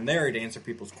post on there, he'd answer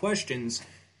people's questions.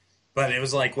 But it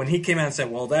was like when he came out and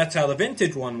said, well, that's how the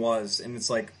vintage one was. And it's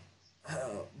like,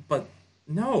 but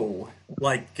no.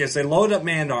 Like, because they load up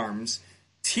Man-Arms.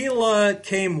 Teela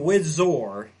came with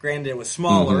Zor. Granted, it was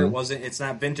smaller. Mm-hmm. It's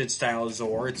not vintage style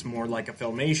Zor. It's more like a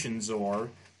Filmation Zor.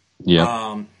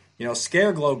 Yeah.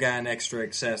 Scareglow got an extra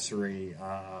accessory.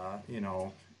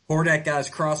 Hordak got his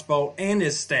crossbow and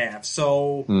his staff.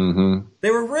 So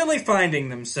they were really finding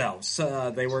themselves.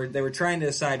 They were trying to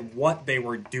decide what they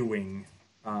were doing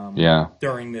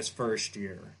during this first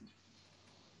year.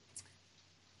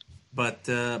 But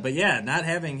yeah, not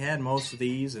having had most of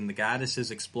these and the Goddess's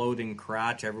exploding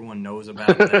crotch, everyone knows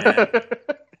about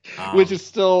that. Which is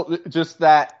still just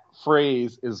that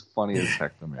phrase is funny as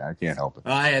heck to me. I can't help it.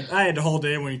 I had to hold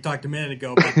it in when you talked a minute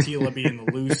ago about Teela being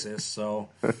the loosest. So,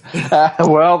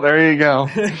 well, there you go.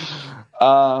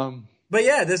 But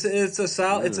yeah, it's a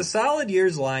solid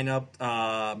year's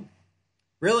lineup.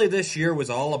 Really, this year was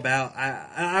all about.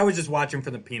 I was just watching for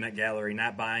the peanut gallery,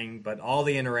 not buying, but all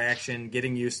the interaction,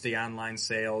 getting used to the online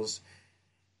sales.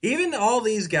 Even all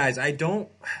these guys,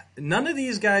 none of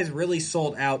these guys really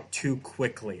sold out too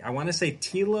quickly. I want to say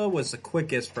Teela was the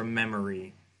quickest from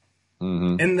memory.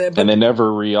 Mm-hmm. And they never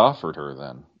reoffered her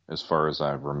then, as far as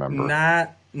I remember.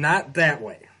 Not that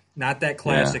way. Not that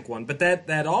classic one. But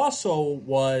that also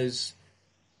was,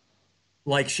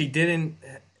 like, she didn't...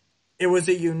 It was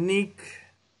a unique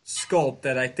sculpt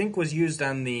that I think was used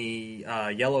on the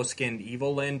yellow-skinned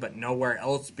Evelyn, but nowhere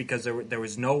else because there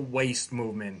was no waist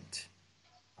movement.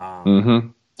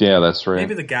 Yeah, that's right.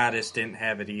 Maybe the Goddess didn't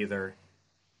have it either.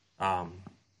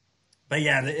 But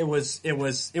yeah, it was a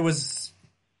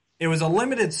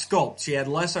limited sculpt. She had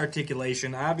less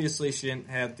articulation. Obviously, she didn't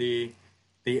have the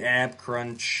ab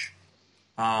crunch.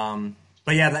 But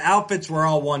yeah, the outfits were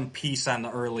all one piece on the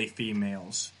early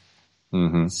females.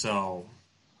 Mm-hmm. So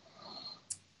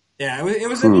yeah, it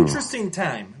was an interesting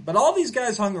time. But all these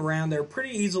guys hung around. They're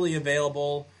pretty easily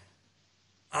available.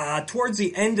 Towards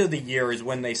the end of the year is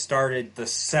when they started the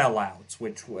sellouts,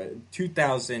 which was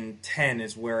 2010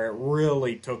 is where it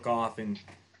really took off. And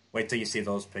wait till you see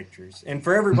those pictures. And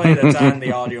for everybody that's on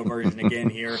the audio version again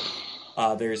here,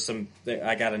 there's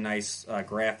I got a nice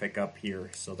graphic up here,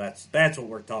 so that's what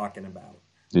we're talking about.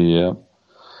 Yeah.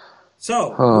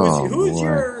 So who's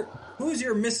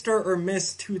your Mr. or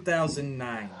Miss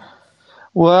 2009?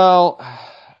 Well,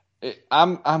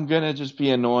 I'm gonna just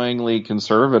be annoyingly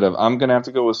conservative. I'm gonna have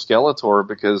to go with Skeletor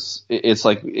because it's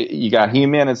like you got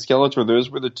He-Man and Skeletor.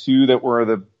 Those were the two that were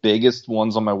the biggest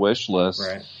ones on my wish list.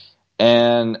 Right.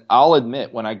 And I'll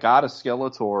admit, when I got a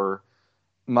Skeletor,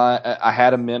 I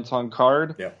had a mint on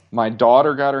card. Yep. My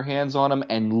daughter got her hands on him,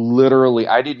 and literally,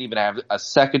 I didn't even have a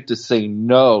second to say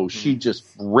no. She just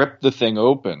ripped the thing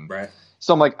open. Right.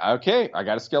 So I'm like, okay, I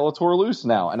got a Skeletor loose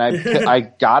now, and I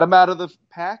got him out of the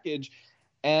package.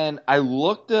 And I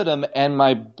looked at him, and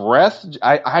my breath,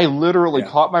 I literally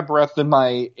caught my breath in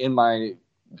my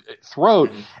throat,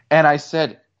 and I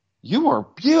said, "You are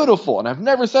beautiful." And I've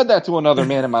never said that to another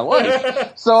man in my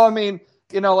life. So, I mean,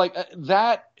 like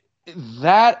that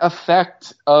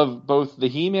effect of both the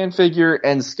He-Man figure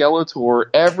and Skeletor,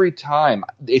 every time,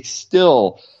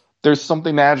 there's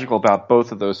something magical about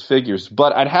both of those figures.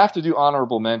 But I'd have to do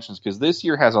honorable mentions, because this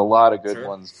year has a lot of good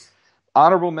ones.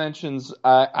 Honorable mentions,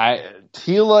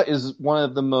 Teela is one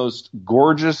of the most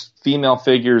gorgeous female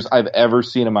figures I've ever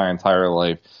seen in my entire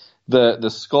life. The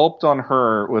sculpt on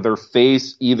her with her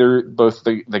face, either both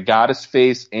the goddess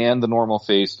face and the normal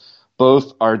face,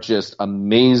 Both are just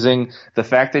amazing. The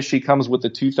fact that she comes with the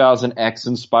 2000X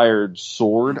inspired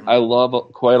sword, I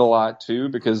love quite a lot too,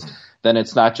 because then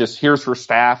it's not just here's her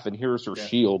staff and here's her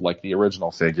shield like the original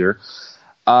figure.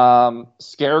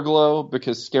 Scareglow,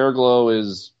 because Scareglow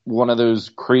is one of those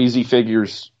crazy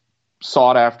figures,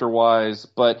 sought after wise,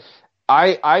 but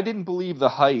I didn't believe the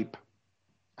hype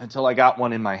until I got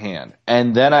one in my hand.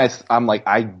 And then I'm like,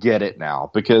 I get it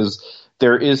now, because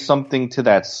there is something to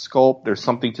that sculpt. There's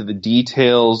something to the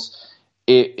details.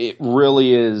 It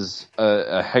really is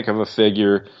a heck of a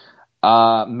figure.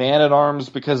 Man-at-Arms,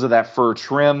 because of that fur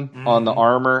trim on the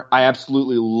armor. I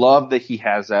absolutely love that he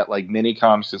has that like mini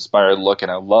comics inspired look,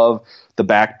 and I love the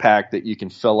backpack that you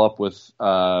can fill up with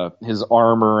his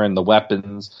armor and the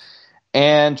weapons.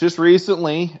 And just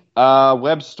recently,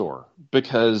 Web Store,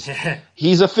 because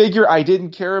he's a figure I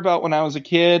didn't care about when I was a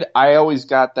kid. I always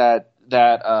got that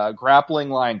grappling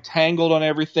line tangled on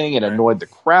everything. It annoyed the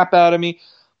crap out of me.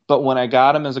 But when I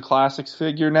got him as a Classics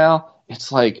figure now,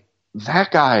 it's like,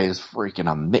 that guy is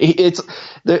freaking amazing.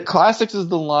 The Classics is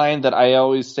the line that I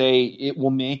always say it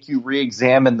will make you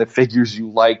re-examine the figures you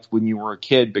liked when you were a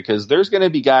kid, because there's going to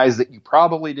be guys that you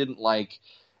probably didn't like,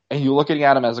 and you're looking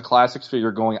at him as a Classics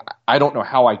figure going, I don't know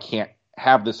how I can't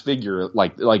have this figure.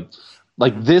 Like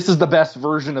this is the best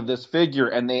version of this figure,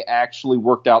 and they actually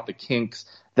worked out the kinks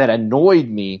that annoyed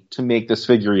me to make this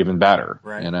figure even better,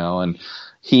 you know. And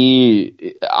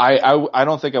I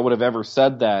don't think I would have ever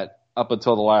said that up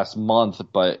until the last month,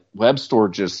 but Web Store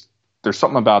just, there's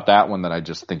something about that one that I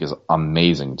just think is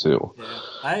amazing too.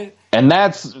 Yeah. And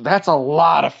that's a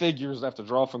lot of figures I have to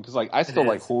draw from, because like I still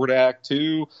like Hordak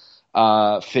too.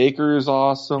 Faker is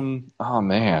awesome. Oh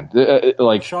man,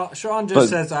 like Sean just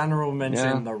says honorable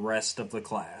mention the rest of the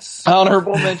class.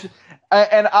 Honorable mention.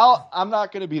 And I'm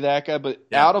not going to be that guy, but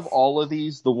out of all of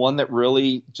these, the one that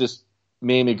really just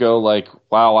made me go like,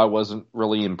 wow, I wasn't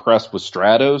really impressed with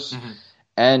Stratos.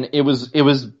 And it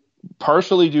was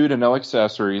partially due to no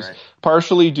accessories,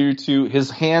 partially due to his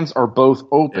hands are both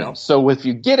open. So if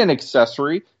you get an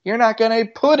accessory, you're not going to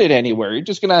put it anywhere. You're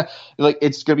just going to, like,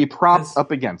 it's going to be propped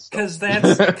up against them. Because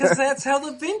that's how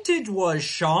the vintage was,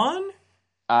 Sean.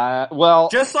 Well,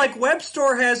 just like Web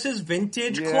Store has his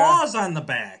vintage claws on the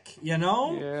back, you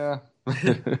know? Yeah.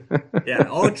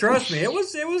 Oh, trust me, it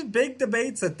was big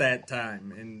debates at that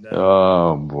time, and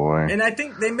oh boy, and I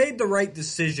think they made the right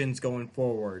decisions going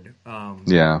forward.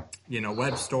 You know,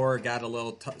 Web Store got a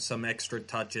little some extra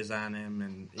touches on him,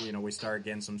 and you know, we started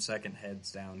getting some second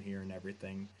heads down here and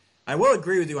everything. I will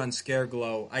agree with you on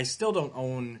Scareglow. I still don't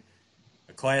own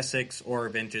a Classics or a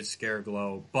vintage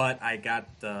Scareglow, but I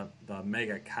got the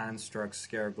Mega Construct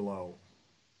Scareglow.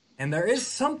 And there is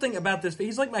something about this.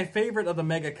 He's like my favorite of the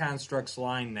Mega Constructs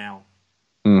line now.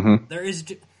 There is,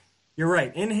 you're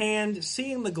right. In hand,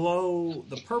 seeing the glow,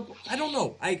 the purple. I don't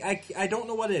know. I don't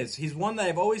know what it is. He's one that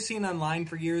I've always seen online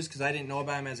for years because I didn't know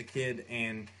about him as a kid.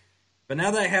 But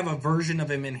now that I have a version of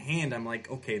him in hand, I'm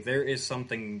like, okay, there is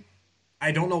something.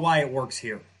 I don't know why it works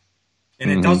here,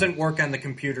 and it doesn't work on the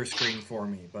computer screen for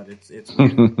me. But it's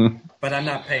weird. But I'm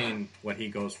not paying what he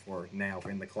goes for now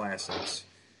in the Classics.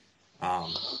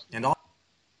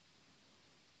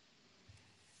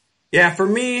 For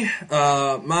me,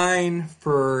 mine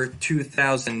for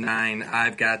 2009,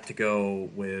 I've got to go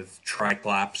with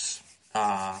Triclops,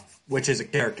 which is a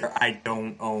character I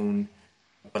don't own,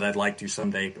 but I'd like to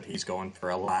someday, but he's going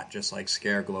for a lot, just like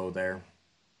Scareglow there.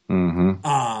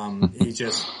 He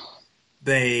just,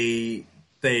 they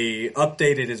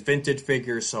updated his vintage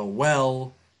figure so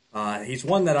well. He's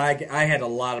one that I had a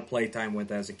lot of playtime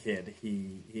with as a kid. He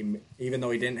even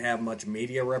though he didn't have much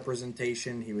media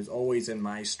representation, he was always in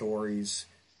my stories.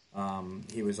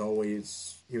 He was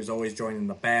always joining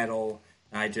the battle.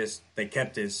 They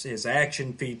kept his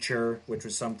action feature, which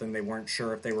was something they weren't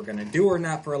sure if they were going to do or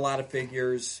not for a lot of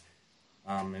figures.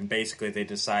 And basically they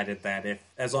decided that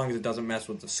as long as it doesn't mess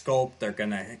with the sculpt, they're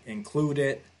going to include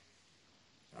it.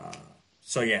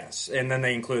 So yes, and then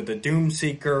they include the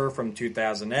Doomseeker from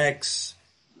 2000X.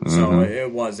 So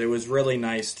it was really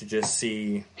nice to just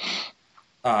see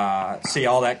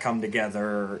all that come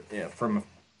together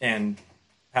and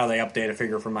how they update a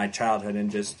figure from my childhood, and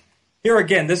just here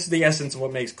again, this is the essence of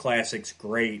what makes Classics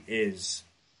great is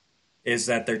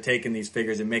that they're taking these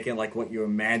figures and making it like what you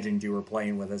imagined you were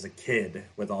playing with as a kid,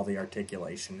 with all the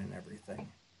articulation and everything.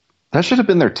 That should have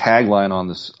been their tagline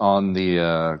on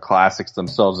the Classics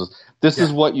themselves. This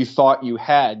is what you thought you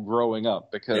had growing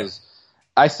up, because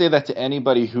I say that to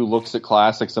anybody who looks at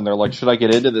Classics and they're like, should I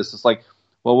get into this? It's like,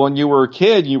 well, when you were a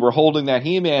kid, you were holding that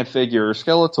He-Man figure or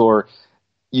Skeletor.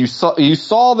 you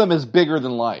saw them as bigger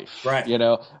than life, right? You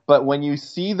know, but when you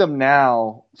see them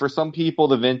now, for some people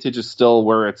the vintage is still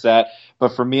where it's at,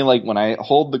 but for me, like when I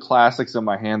hold the classics in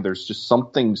my hand, there's just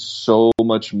something so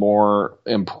much more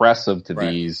impressive to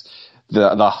these.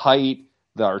 The height,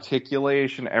 the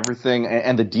articulation, everything,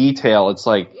 and the detail. It's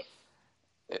like,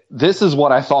 this is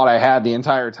what I thought I had the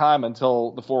entire time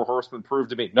until the Four Horsemen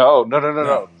proved to me, no.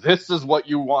 This is what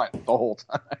you want the whole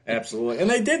time. Absolutely. And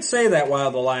they did say that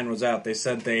while the line was out. They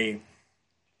said they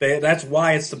that's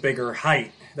why it's the bigger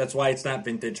height. That's why it's not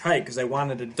vintage height, because they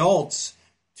wanted adults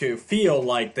to feel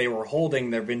like they were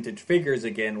holding their vintage figures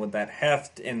again with that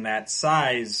heft and that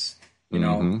size. You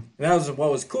know, and that was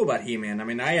what was cool about He-Man. I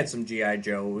mean, I had some G.I.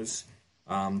 Joes.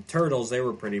 Turtles, they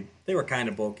were kind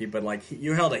of bulky, but like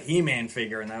you held a He-Man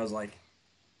figure and I was like,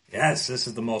 yes, this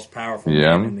is the most powerful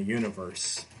man in the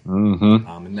universe.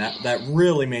 And that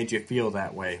really made you feel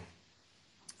that way.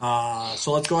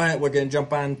 So let's go ahead. We're going to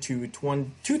jump on to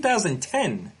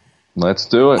 2010. Let's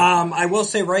do it. I will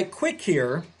say right quick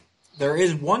here, there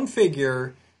is one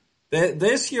figure that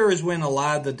this year is when a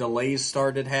lot of the delays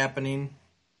started happening.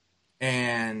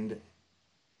 And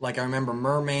like I remember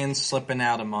Merman slipping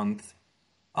out a month.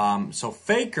 So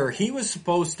Faker, he was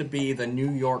supposed to be the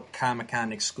New York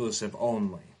Comic-Con exclusive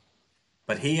only.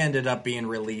 But he ended up being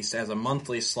released as a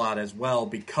monthly slot as well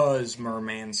because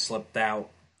Merman slipped out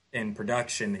in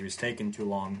production. He was taking too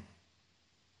long.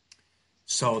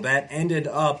 So that ended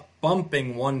up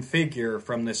bumping one figure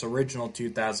from this original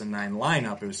 2009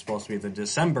 lineup. It was supposed to be the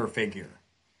December figure.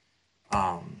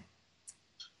 And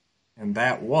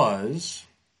that was...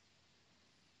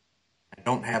 I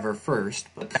don't have her first,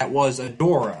 but that was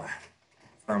Adora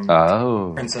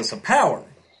from Princess of Power.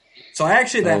 So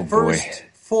actually that first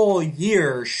full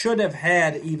year should have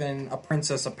had even a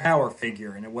Princess of Power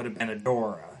figure, and it would have been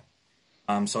Adora.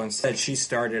 So instead she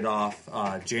started off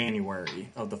January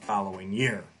of the following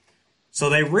year. So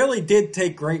they really did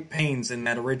take great pains in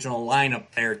that original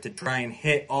lineup there to try and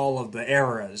hit all of the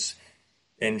eras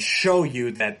and show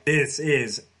you that this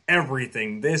is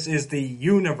everything. This is the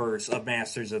universe of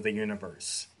Masters of the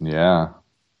Universe. Yeah.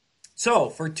 So,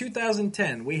 for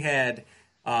 2010, we had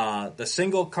the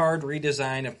single card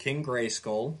redesign of King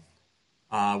Grayskull.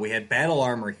 We had Battle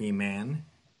Armor He-Man,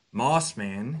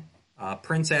 Mossman,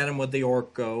 Prince Adam with the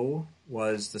Orko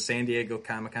was the San Diego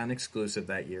Comic-Con exclusive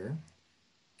that year.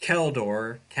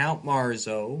 Keldor, Count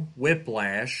Marzo,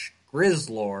 Whiplash,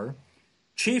 Grizzlor,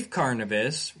 Chief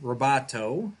Carnivus,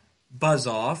 Roboto,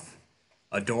 Buzz-Off,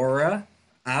 Adora,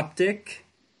 Optic,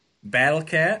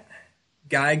 Battlecat,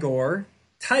 Gygor,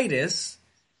 Titus,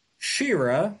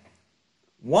 She-Ra,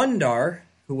 Wondar,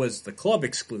 who was the club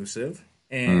exclusive,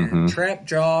 and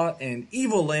Trapjaw and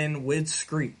Evelyn with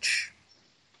Screech.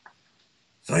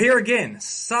 So here again,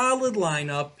 solid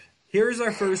lineup. Here's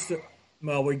our first...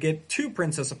 Well, we get two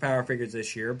Princess of Power figures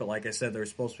this year, but like I said, there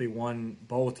was supposed to be one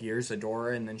both years,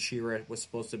 Adora, and then She-Ra was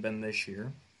supposed to have been this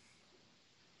year.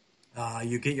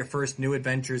 You get your first New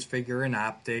Adventures figure in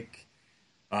Optic.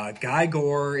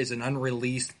 Gygor is an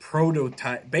unreleased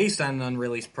prototype, based on an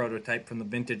unreleased prototype from the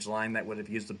vintage line that would have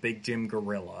used the Big Jim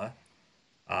Gorilla.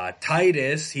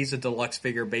 Titus, he's a deluxe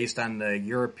figure based on the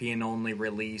European-only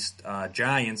released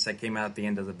Giants that came out at the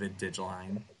end of the vintage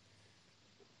line.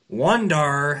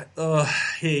 Wondar,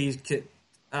 he's...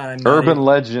 Urban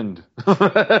legend.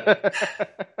 I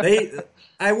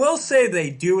will say they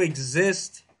do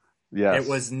exist. Yes. It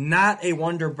was not a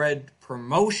Wonder Bread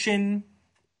promotion.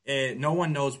 No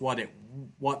one knows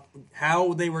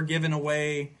how they were given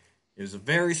away. It was a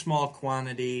very small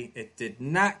quantity. It did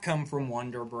not come from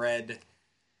Wonder Bread.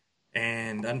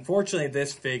 And unfortunately,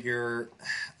 this figure,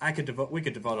 we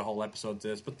could devote a whole episode to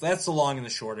this, but that's the long and the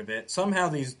short of it. Somehow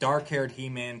these dark-haired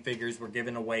He-Man figures were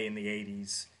given away in the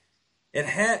 80s.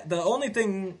 The only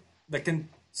thing, the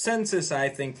consensus, I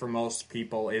think, for most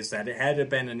people is that it had to have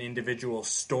been an individual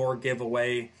store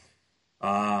giveaway.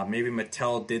 Maybe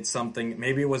Mattel did something.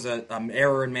 Maybe it was an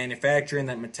error in manufacturing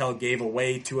that Mattel gave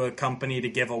away to a company to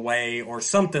give away, or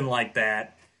something like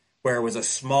that, where it was a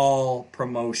small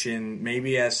promotion,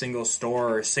 maybe a single store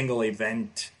or a single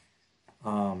event.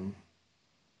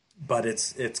 But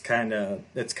it's kind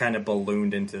of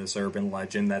ballooned into this urban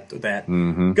legend that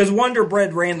because Wonder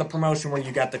Bread ran the promotion where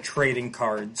you got the trading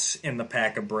cards in the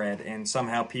pack of bread, and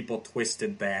somehow people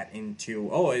twisted that into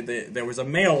there was a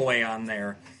mail away on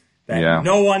there that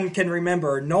no one can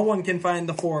remember, no one can find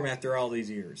the form after all these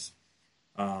years.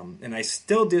 And I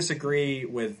still disagree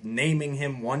with naming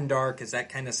him Wondar, because that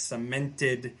kind of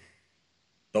cemented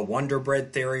the Wonder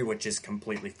Bread theory, which is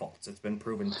completely false. It's been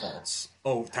proven false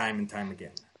time and time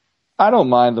again. I don't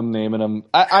mind them naming him.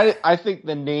 I think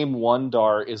the name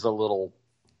Wondar is a little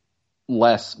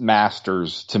less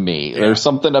Masters to me. Yeah. There's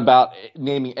something about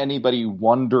naming anybody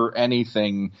Wonder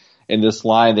anything in this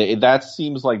line that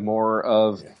seems like more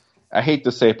of, I hate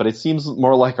to say it, but it seems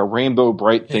more like a Rainbow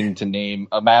Bright thing to name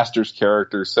a Masters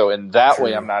character. So in that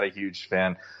way, I'm not a huge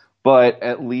fan. But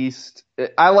at least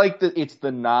I like that it's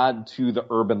the nod to the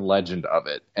urban legend of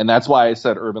it. And that's why I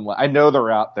said urban legend. I know they're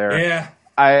out there. Yeah.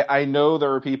 I know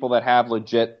there are people that have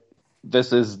legit,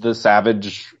 this is the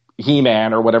Savage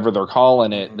He-Man or whatever they're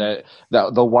calling it,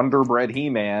 the Wonder Bread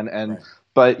He-Man. And,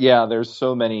 but yeah, there's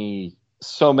so many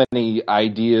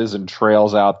ideas and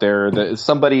trails out there that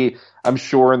somebody, I'm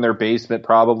sure in their basement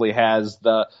probably has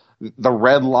the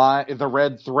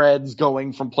red threads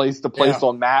going from place to place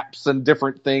on maps and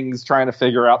different things, trying to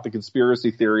figure out the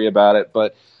conspiracy theory about it.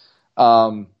 But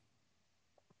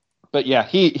yeah,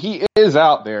 he is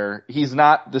out there. He's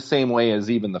not the same way as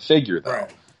even the figure though.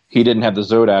 Right. He didn't have the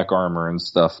Zodak armor and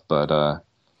stuff, but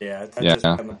that's just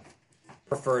kind of the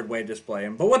preferred way to display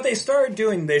him. But what they started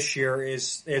doing this year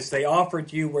is they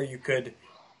offered you where you could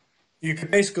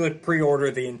basically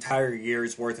pre-order the entire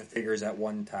year's worth of figures at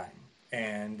one time.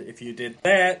 And if you did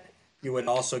that, you would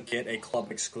also get a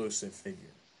club exclusive figure.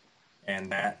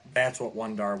 And that's what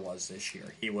Wondar was this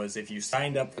year. He was, if you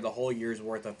signed up for the whole year's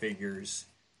worth of figures,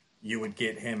 you would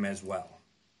get him as well.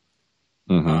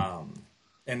 mm-hmm.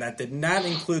 And that did not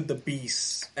include the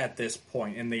beasts at this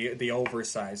point, and the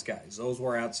oversized guys. Those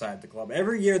were outside the club.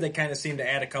 Every year they kind of seem to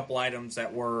add a couple items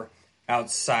that were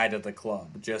outside of the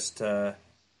club. Just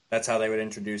that's how they would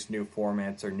introduce new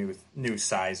formats or new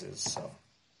sizes. So.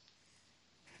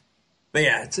 But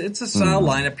yeah, it's a solid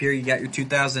lineup here. You got your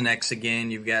 2000X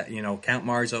again. You've got, Count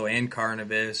Marzo and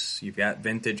Carnivis. You've got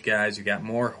vintage guys. You've got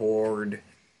more Horde.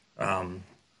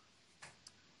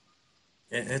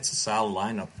 It's a solid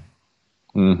lineup.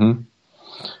 Mm-hmm.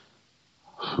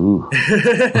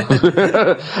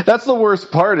 That's the worst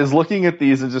part, is looking at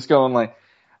these and just going like,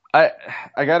 I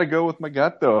got to go with my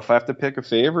gut though. If I have to pick a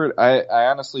favorite, I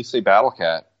honestly say Battle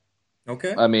Cat.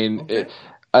 Okay. I mean,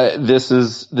 this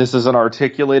is an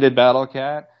articulated Battle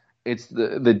Cat. It's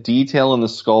the detail and the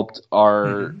sculpt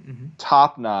are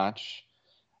top notch,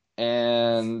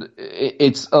 and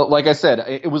it's like I said,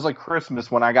 it was like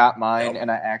Christmas when I got mine, and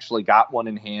I actually got one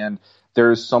in hand.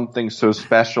 There's something so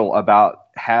special about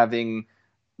having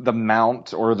the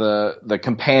mount or the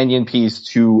companion piece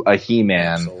to a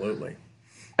He-Man. Absolutely.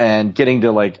 And getting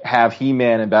to like have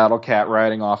He-Man and Battle Cat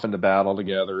riding off into battle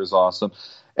together is awesome.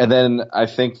 And then I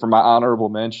think for my honorable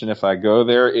mention, if I go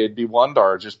there, it'd be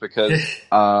Wondar, just because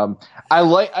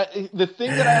the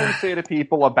thing that I always say to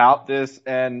people about this,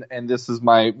 and this is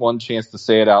my one chance to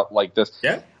say it out like this.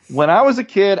 Yeah. When I was a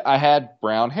kid, I had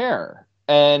brown hair.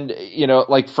 And,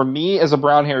 like for me as a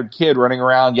brown-haired kid running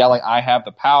around yelling, "I have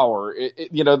the power,"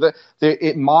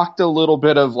 it mocked a little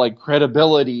bit of like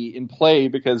credibility in play,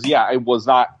 because I was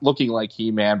not looking like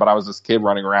He-Man, but I was this kid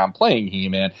running around playing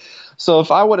He-Man. So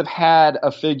if I would have had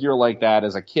a figure like that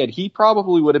as a kid, he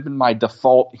probably would have been my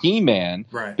default He-Man,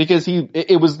 right? Because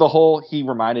it was the whole, he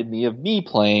reminded me of me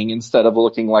playing instead of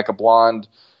looking like a blonde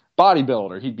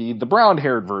bodybuilder. He'd be the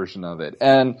brown-haired version of it.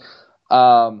 And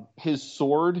his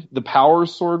sword, the power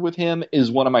sword with him,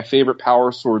 is one of my favorite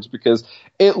power swords because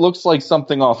it looks like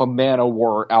something off a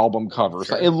Manowar album cover.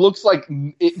 Sure. So it looks like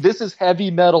this is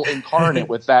heavy metal incarnate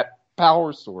with that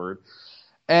power sword.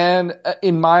 And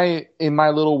in my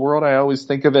little world, I always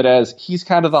think of it as he's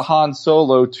kind of the Han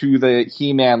Solo to the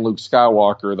He-Man Luke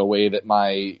Skywalker, the way that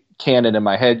my canon in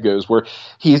my head goes, where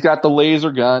he's got the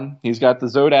laser gun, he's got the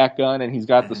Zodak gun, and he's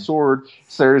got the sword.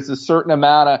 So there's a certain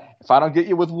amount of, if I don't get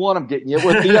you with one, I'm getting you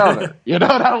with the other. And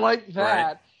I like that.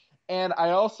 Right. And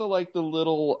I also like the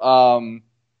little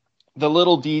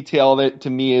detail that to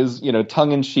me is,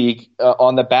 tongue in cheek,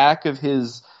 on the back of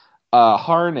his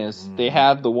harness, they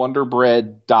have the Wonder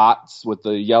Bread dots with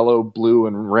the yellow, blue,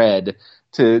 and red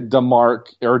to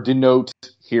denote,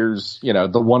 here's, the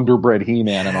Wonder Bread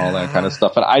He-Man and all that kind of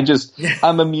stuff. And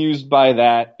I'm amused by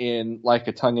that in like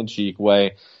a tongue-in-cheek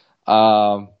way.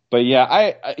 But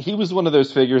yeah, he was one of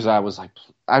those figures I was like,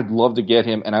 I'd love to get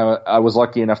him. And I was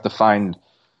lucky enough to find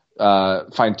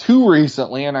two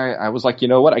recently. And I was like, you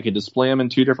know what? I could display them in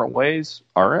two different ways.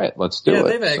 All right, let's do it. Yeah,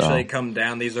 they've actually come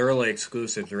down. These early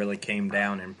exclusives really came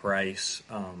down in price.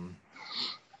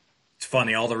 It's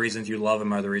funny. All the reasons you love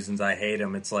him are the reasons I hate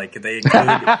him. It's like they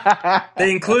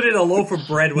included a loaf of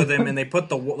bread with him, and they put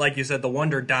like you said, the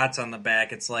wonder dots on the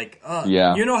back. It's like,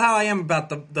 you know how I am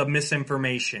about the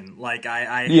misinformation. Like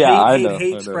I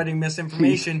hate spreading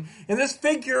misinformation, and this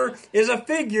figure is a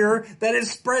figure that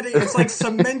is spreading. It's like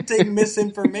cementing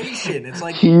misinformation. It's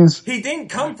like he didn't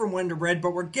come from Wonder Bread,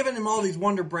 but we're giving him all these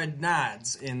Wonder Bread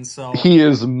nods, and so he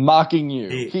is mocking you.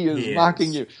 He is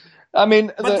mocking you. I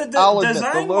mean, but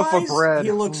the loaf of bread.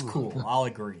 He looks cool. I'll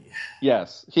agree.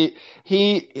 Yes,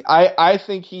 I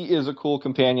think he is a cool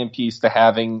companion piece to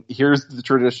having. Here's the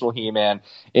traditional He-Man.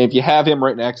 If you have him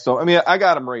right next to him, I mean, I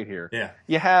got him right here. Yeah.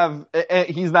 You have,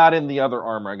 he's not in the other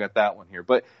armor. I got that one here.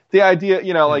 But the idea,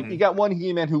 like you got one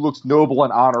He-Man who looks noble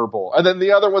and honorable, and then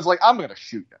the other one's like, I'm going to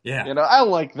shoot you. Yeah. I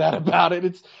like that about it.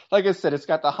 It's like I said, it's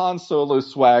got the Han Solo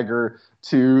swagger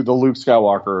to the Luke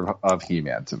Skywalker of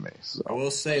He-Man to me. So. I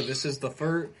will say this is the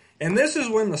first, and this is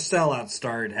when the sellouts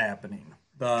started happening.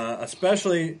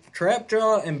 Especially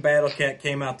Trapjaw and Battle Cat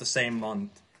came out the same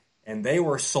month, and they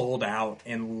were sold out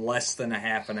in less than a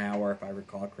half an hour, if I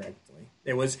recall correctly.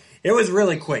 It was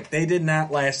really quick. They did not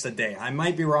last a day. I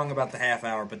might be wrong about the half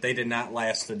hour, but they did not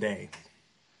last a day.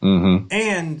 Mm-hmm.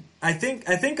 And I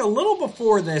think a little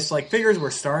before this, like figures were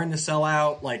starting to sell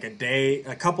out like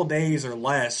a couple days or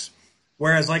less.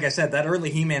 Whereas, like I said, that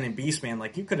early He-Man and Beastman,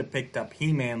 like you could have picked up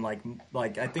He-Man like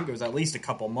I think it was at least a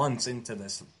couple months into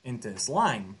this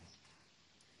line.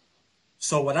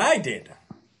 So what I did,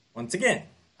 once again,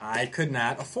 I could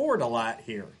not afford a lot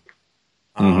here.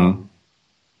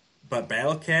 But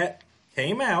Battle Cat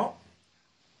came out,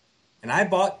 and I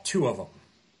bought 2 of them.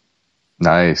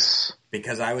 Nice.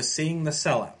 Because I was seeing the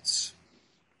sellouts.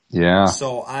 Yeah.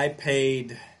 So I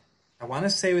paid, I want to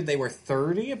say they were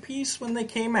 $30 a piece when they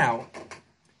came out.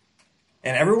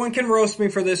 And everyone can roast me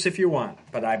for this if you want.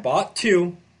 But I bought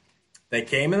 2. They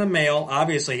came in the mail.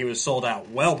 Obviously, he was sold out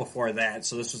well before that.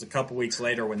 So this was a couple weeks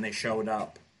later when they showed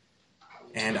up.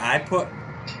 And I put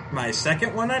my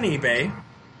second one on eBay.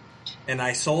 And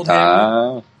I sold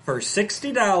him for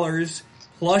 $60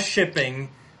 plus shipping.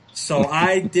 So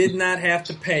I did not have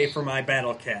to pay for my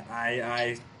Battle Cat.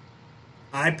 I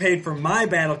paid for my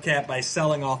Battle Cat by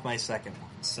selling off my second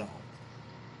one. So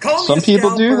some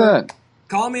people do that.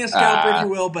 Call me a scalper if you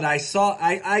will, but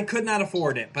I could not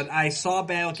afford it. But I saw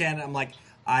Battle Cat and I'm like,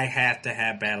 I have to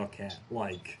have Battle Cat.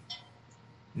 Like,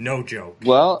 no joke.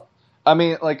 Well, I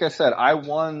mean, like I said, I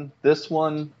won this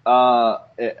one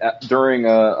during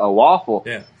a waffle.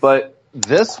 Yeah. But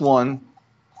this one,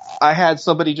 I had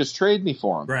somebody just trade me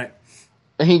for him. Right.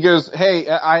 And he goes, hey,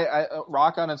 I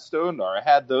Rock-On and Stone-Dar, I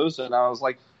had those, and I was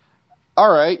like, all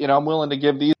right, I'm willing to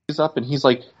give these up. And he's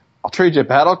like, I'll trade you a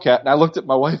Battle Cat. And I looked at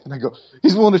my wife and I go,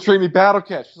 he's willing to trade me Battle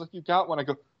Cat. She's like, you got one. I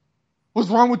go, what's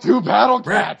wrong with 2 Battle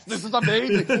Cats? This is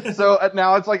amazing. So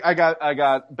now it's like I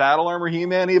got Battle Armor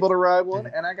He-Man able to ride one,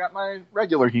 and I got my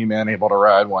regular He-Man able to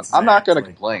ride one. Exactly. I'm not going to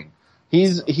complain.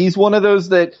 He's one of those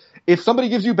that if somebody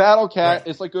gives you Battle Cat,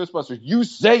 it's like Ghostbusters. You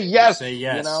say yes. You say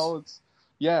yes. It's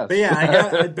yes. But yeah, I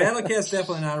got Battle Cat's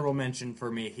definitely an honorable mention for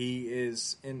me. He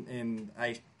is, and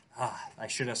I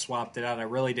should have swapped it out. I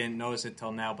really didn't notice it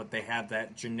till now, but they have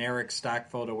that generic stock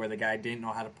photo where the guy didn't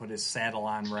know how to put his saddle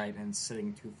on right and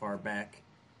sitting too far back.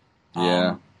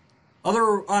 Yeah.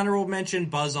 Other honorable mention,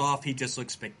 Buzz Off. He just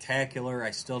looks spectacular.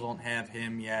 I still don't have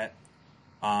him yet.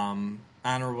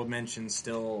 Honorable mention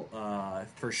still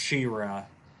for She-Ra,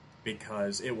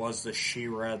 because it was the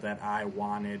She-Ra that I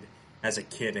wanted as a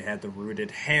kid. It had the rooted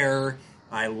hair.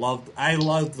 I loved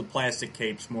the plastic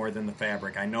capes more than the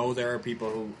fabric. I know there are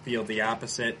people who feel the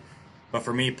opposite, but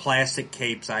for me, plastic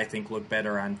capes I think look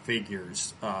better on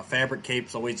figures. Fabric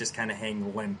capes always just kind of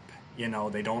hang limp.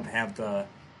 They don't have the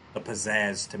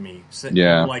pizzazz to me.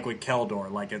 Yeah. Like with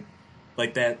Keldor,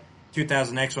 like that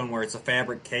 2000X one where it's a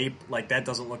fabric cape, like that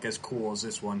doesn't look as cool as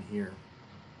this one here.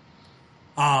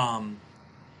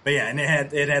 But yeah, and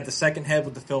it had the second head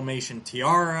with the Filmation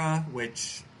tiara,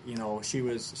 which she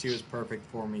was perfect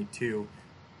for me too.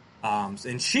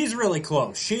 And she's really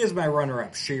close. She is my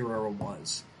runner-up. She-Ra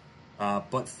was,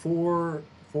 but for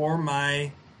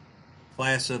my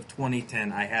class of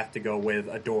 2010, I have to go with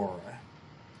Adora,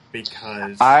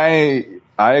 because I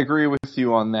agree with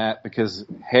you on that, because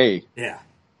hey, yeah.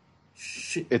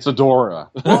 It's Adora.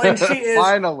 Well, and she is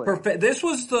finally. This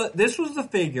was the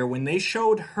figure when they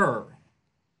showed her.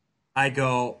 I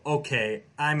go, okay,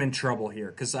 I'm in trouble here,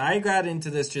 because I got into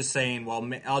this just saying, well,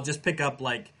 I'll just pick up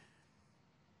like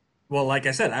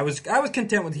I said, I was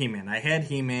content with He-Man. I had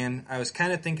He-Man. I was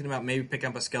kind of thinking about maybe picking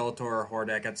up a Skeletor or a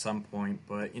Hordak at some point,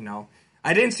 but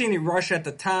I didn't see any rush at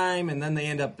the time, and then they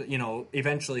end up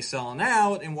eventually selling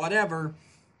out and whatever.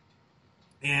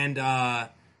 And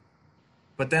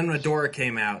but then Adora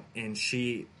came out, and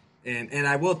and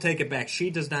I will take it back. She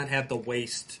does not have the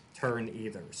waist turn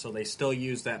either, so they still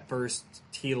use that first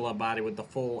Teela body with the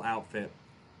full outfit.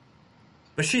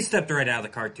 But she stepped right out of the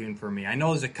cartoon for me. I know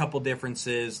there's a couple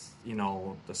differences,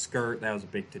 the skirt, that was a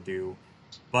big to-do.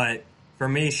 But for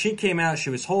me, she came out, she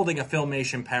was holding a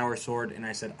Filmation Power Sword, and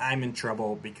I said, I'm in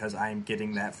trouble because I'm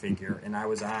getting that figure. And I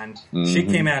was on. Mm-hmm. She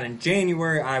came out in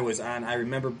January, I was on. I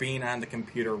remember being on the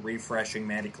computer, refreshing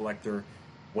Matty Collector,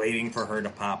 waiting for her to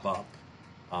pop up.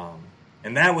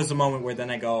 And that was the moment where then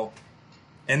I go,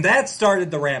 and that started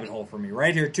the rabbit hole for me,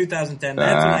 right here, 2010.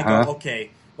 That's when I go,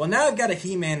 okay, well, now I've got a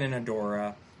He-Man and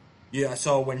Adora. Yeah,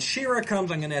 so when She-Ra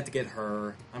comes, I'm going to have to get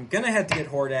her. I'm going to have to get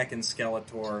Hordak and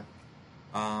Skeletor.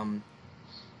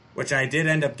 Which I did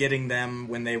end up getting them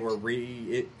when they were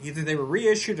either they were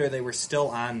reissued or they were still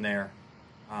on there.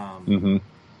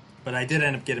 But I did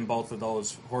end up getting both of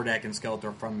those, Hordak and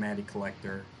Skeletor, from Matty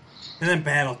Collector. And then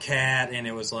Battle Cat, and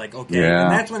it was like, okay. Yeah.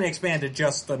 And that's when they expanded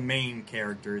just the main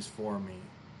characters for me.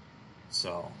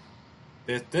 So,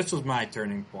 this was my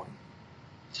turning point.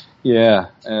 Yeah,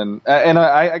 and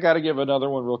I got to give another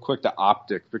one real quick to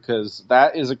Optic, because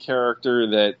that is a character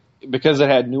that, because it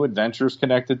had New Adventures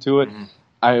connected to it,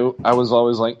 I was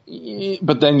always like,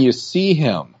 but then you see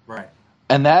him. Right.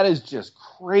 And that is just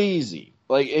crazy.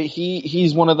 Like,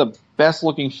 he's one of the best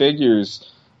looking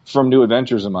figures from New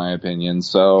Adventures, in my opinion.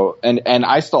 So, and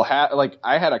I still have, like,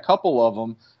 I had a couple of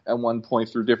them at one point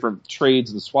through different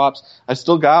trades and swaps. I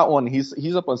still got one.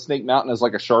 He's up on Snake Mountain as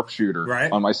like a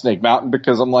sharpshooter on my Snake Mountain,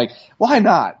 because I'm like, why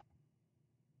not?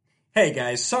 Hey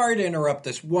guys, sorry to interrupt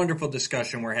this wonderful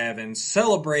discussion we're having,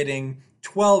 celebrating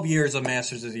 12 years of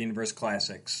Masters of the Universe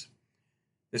Classics.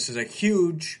 This is a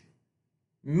huge,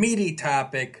 meaty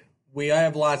topic. I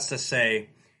have lots to say,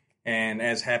 and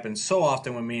as happens so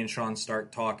often when me and Sean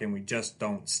start talking, we just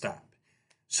don't stop.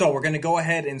 So we're going to go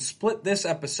ahead and split this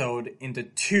episode into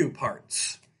 2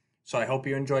 parts. So I hope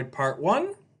you enjoyed part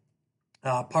 1.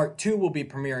 Part 2 will be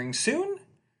premiering soon.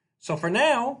 So for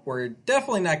now, we're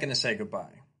definitely not going to say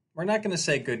goodbye. We're not going to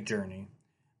say good journey.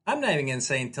 I'm not even going to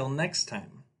say until next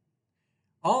time.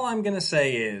 All I'm going to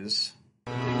say is...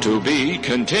 To be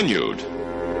continued.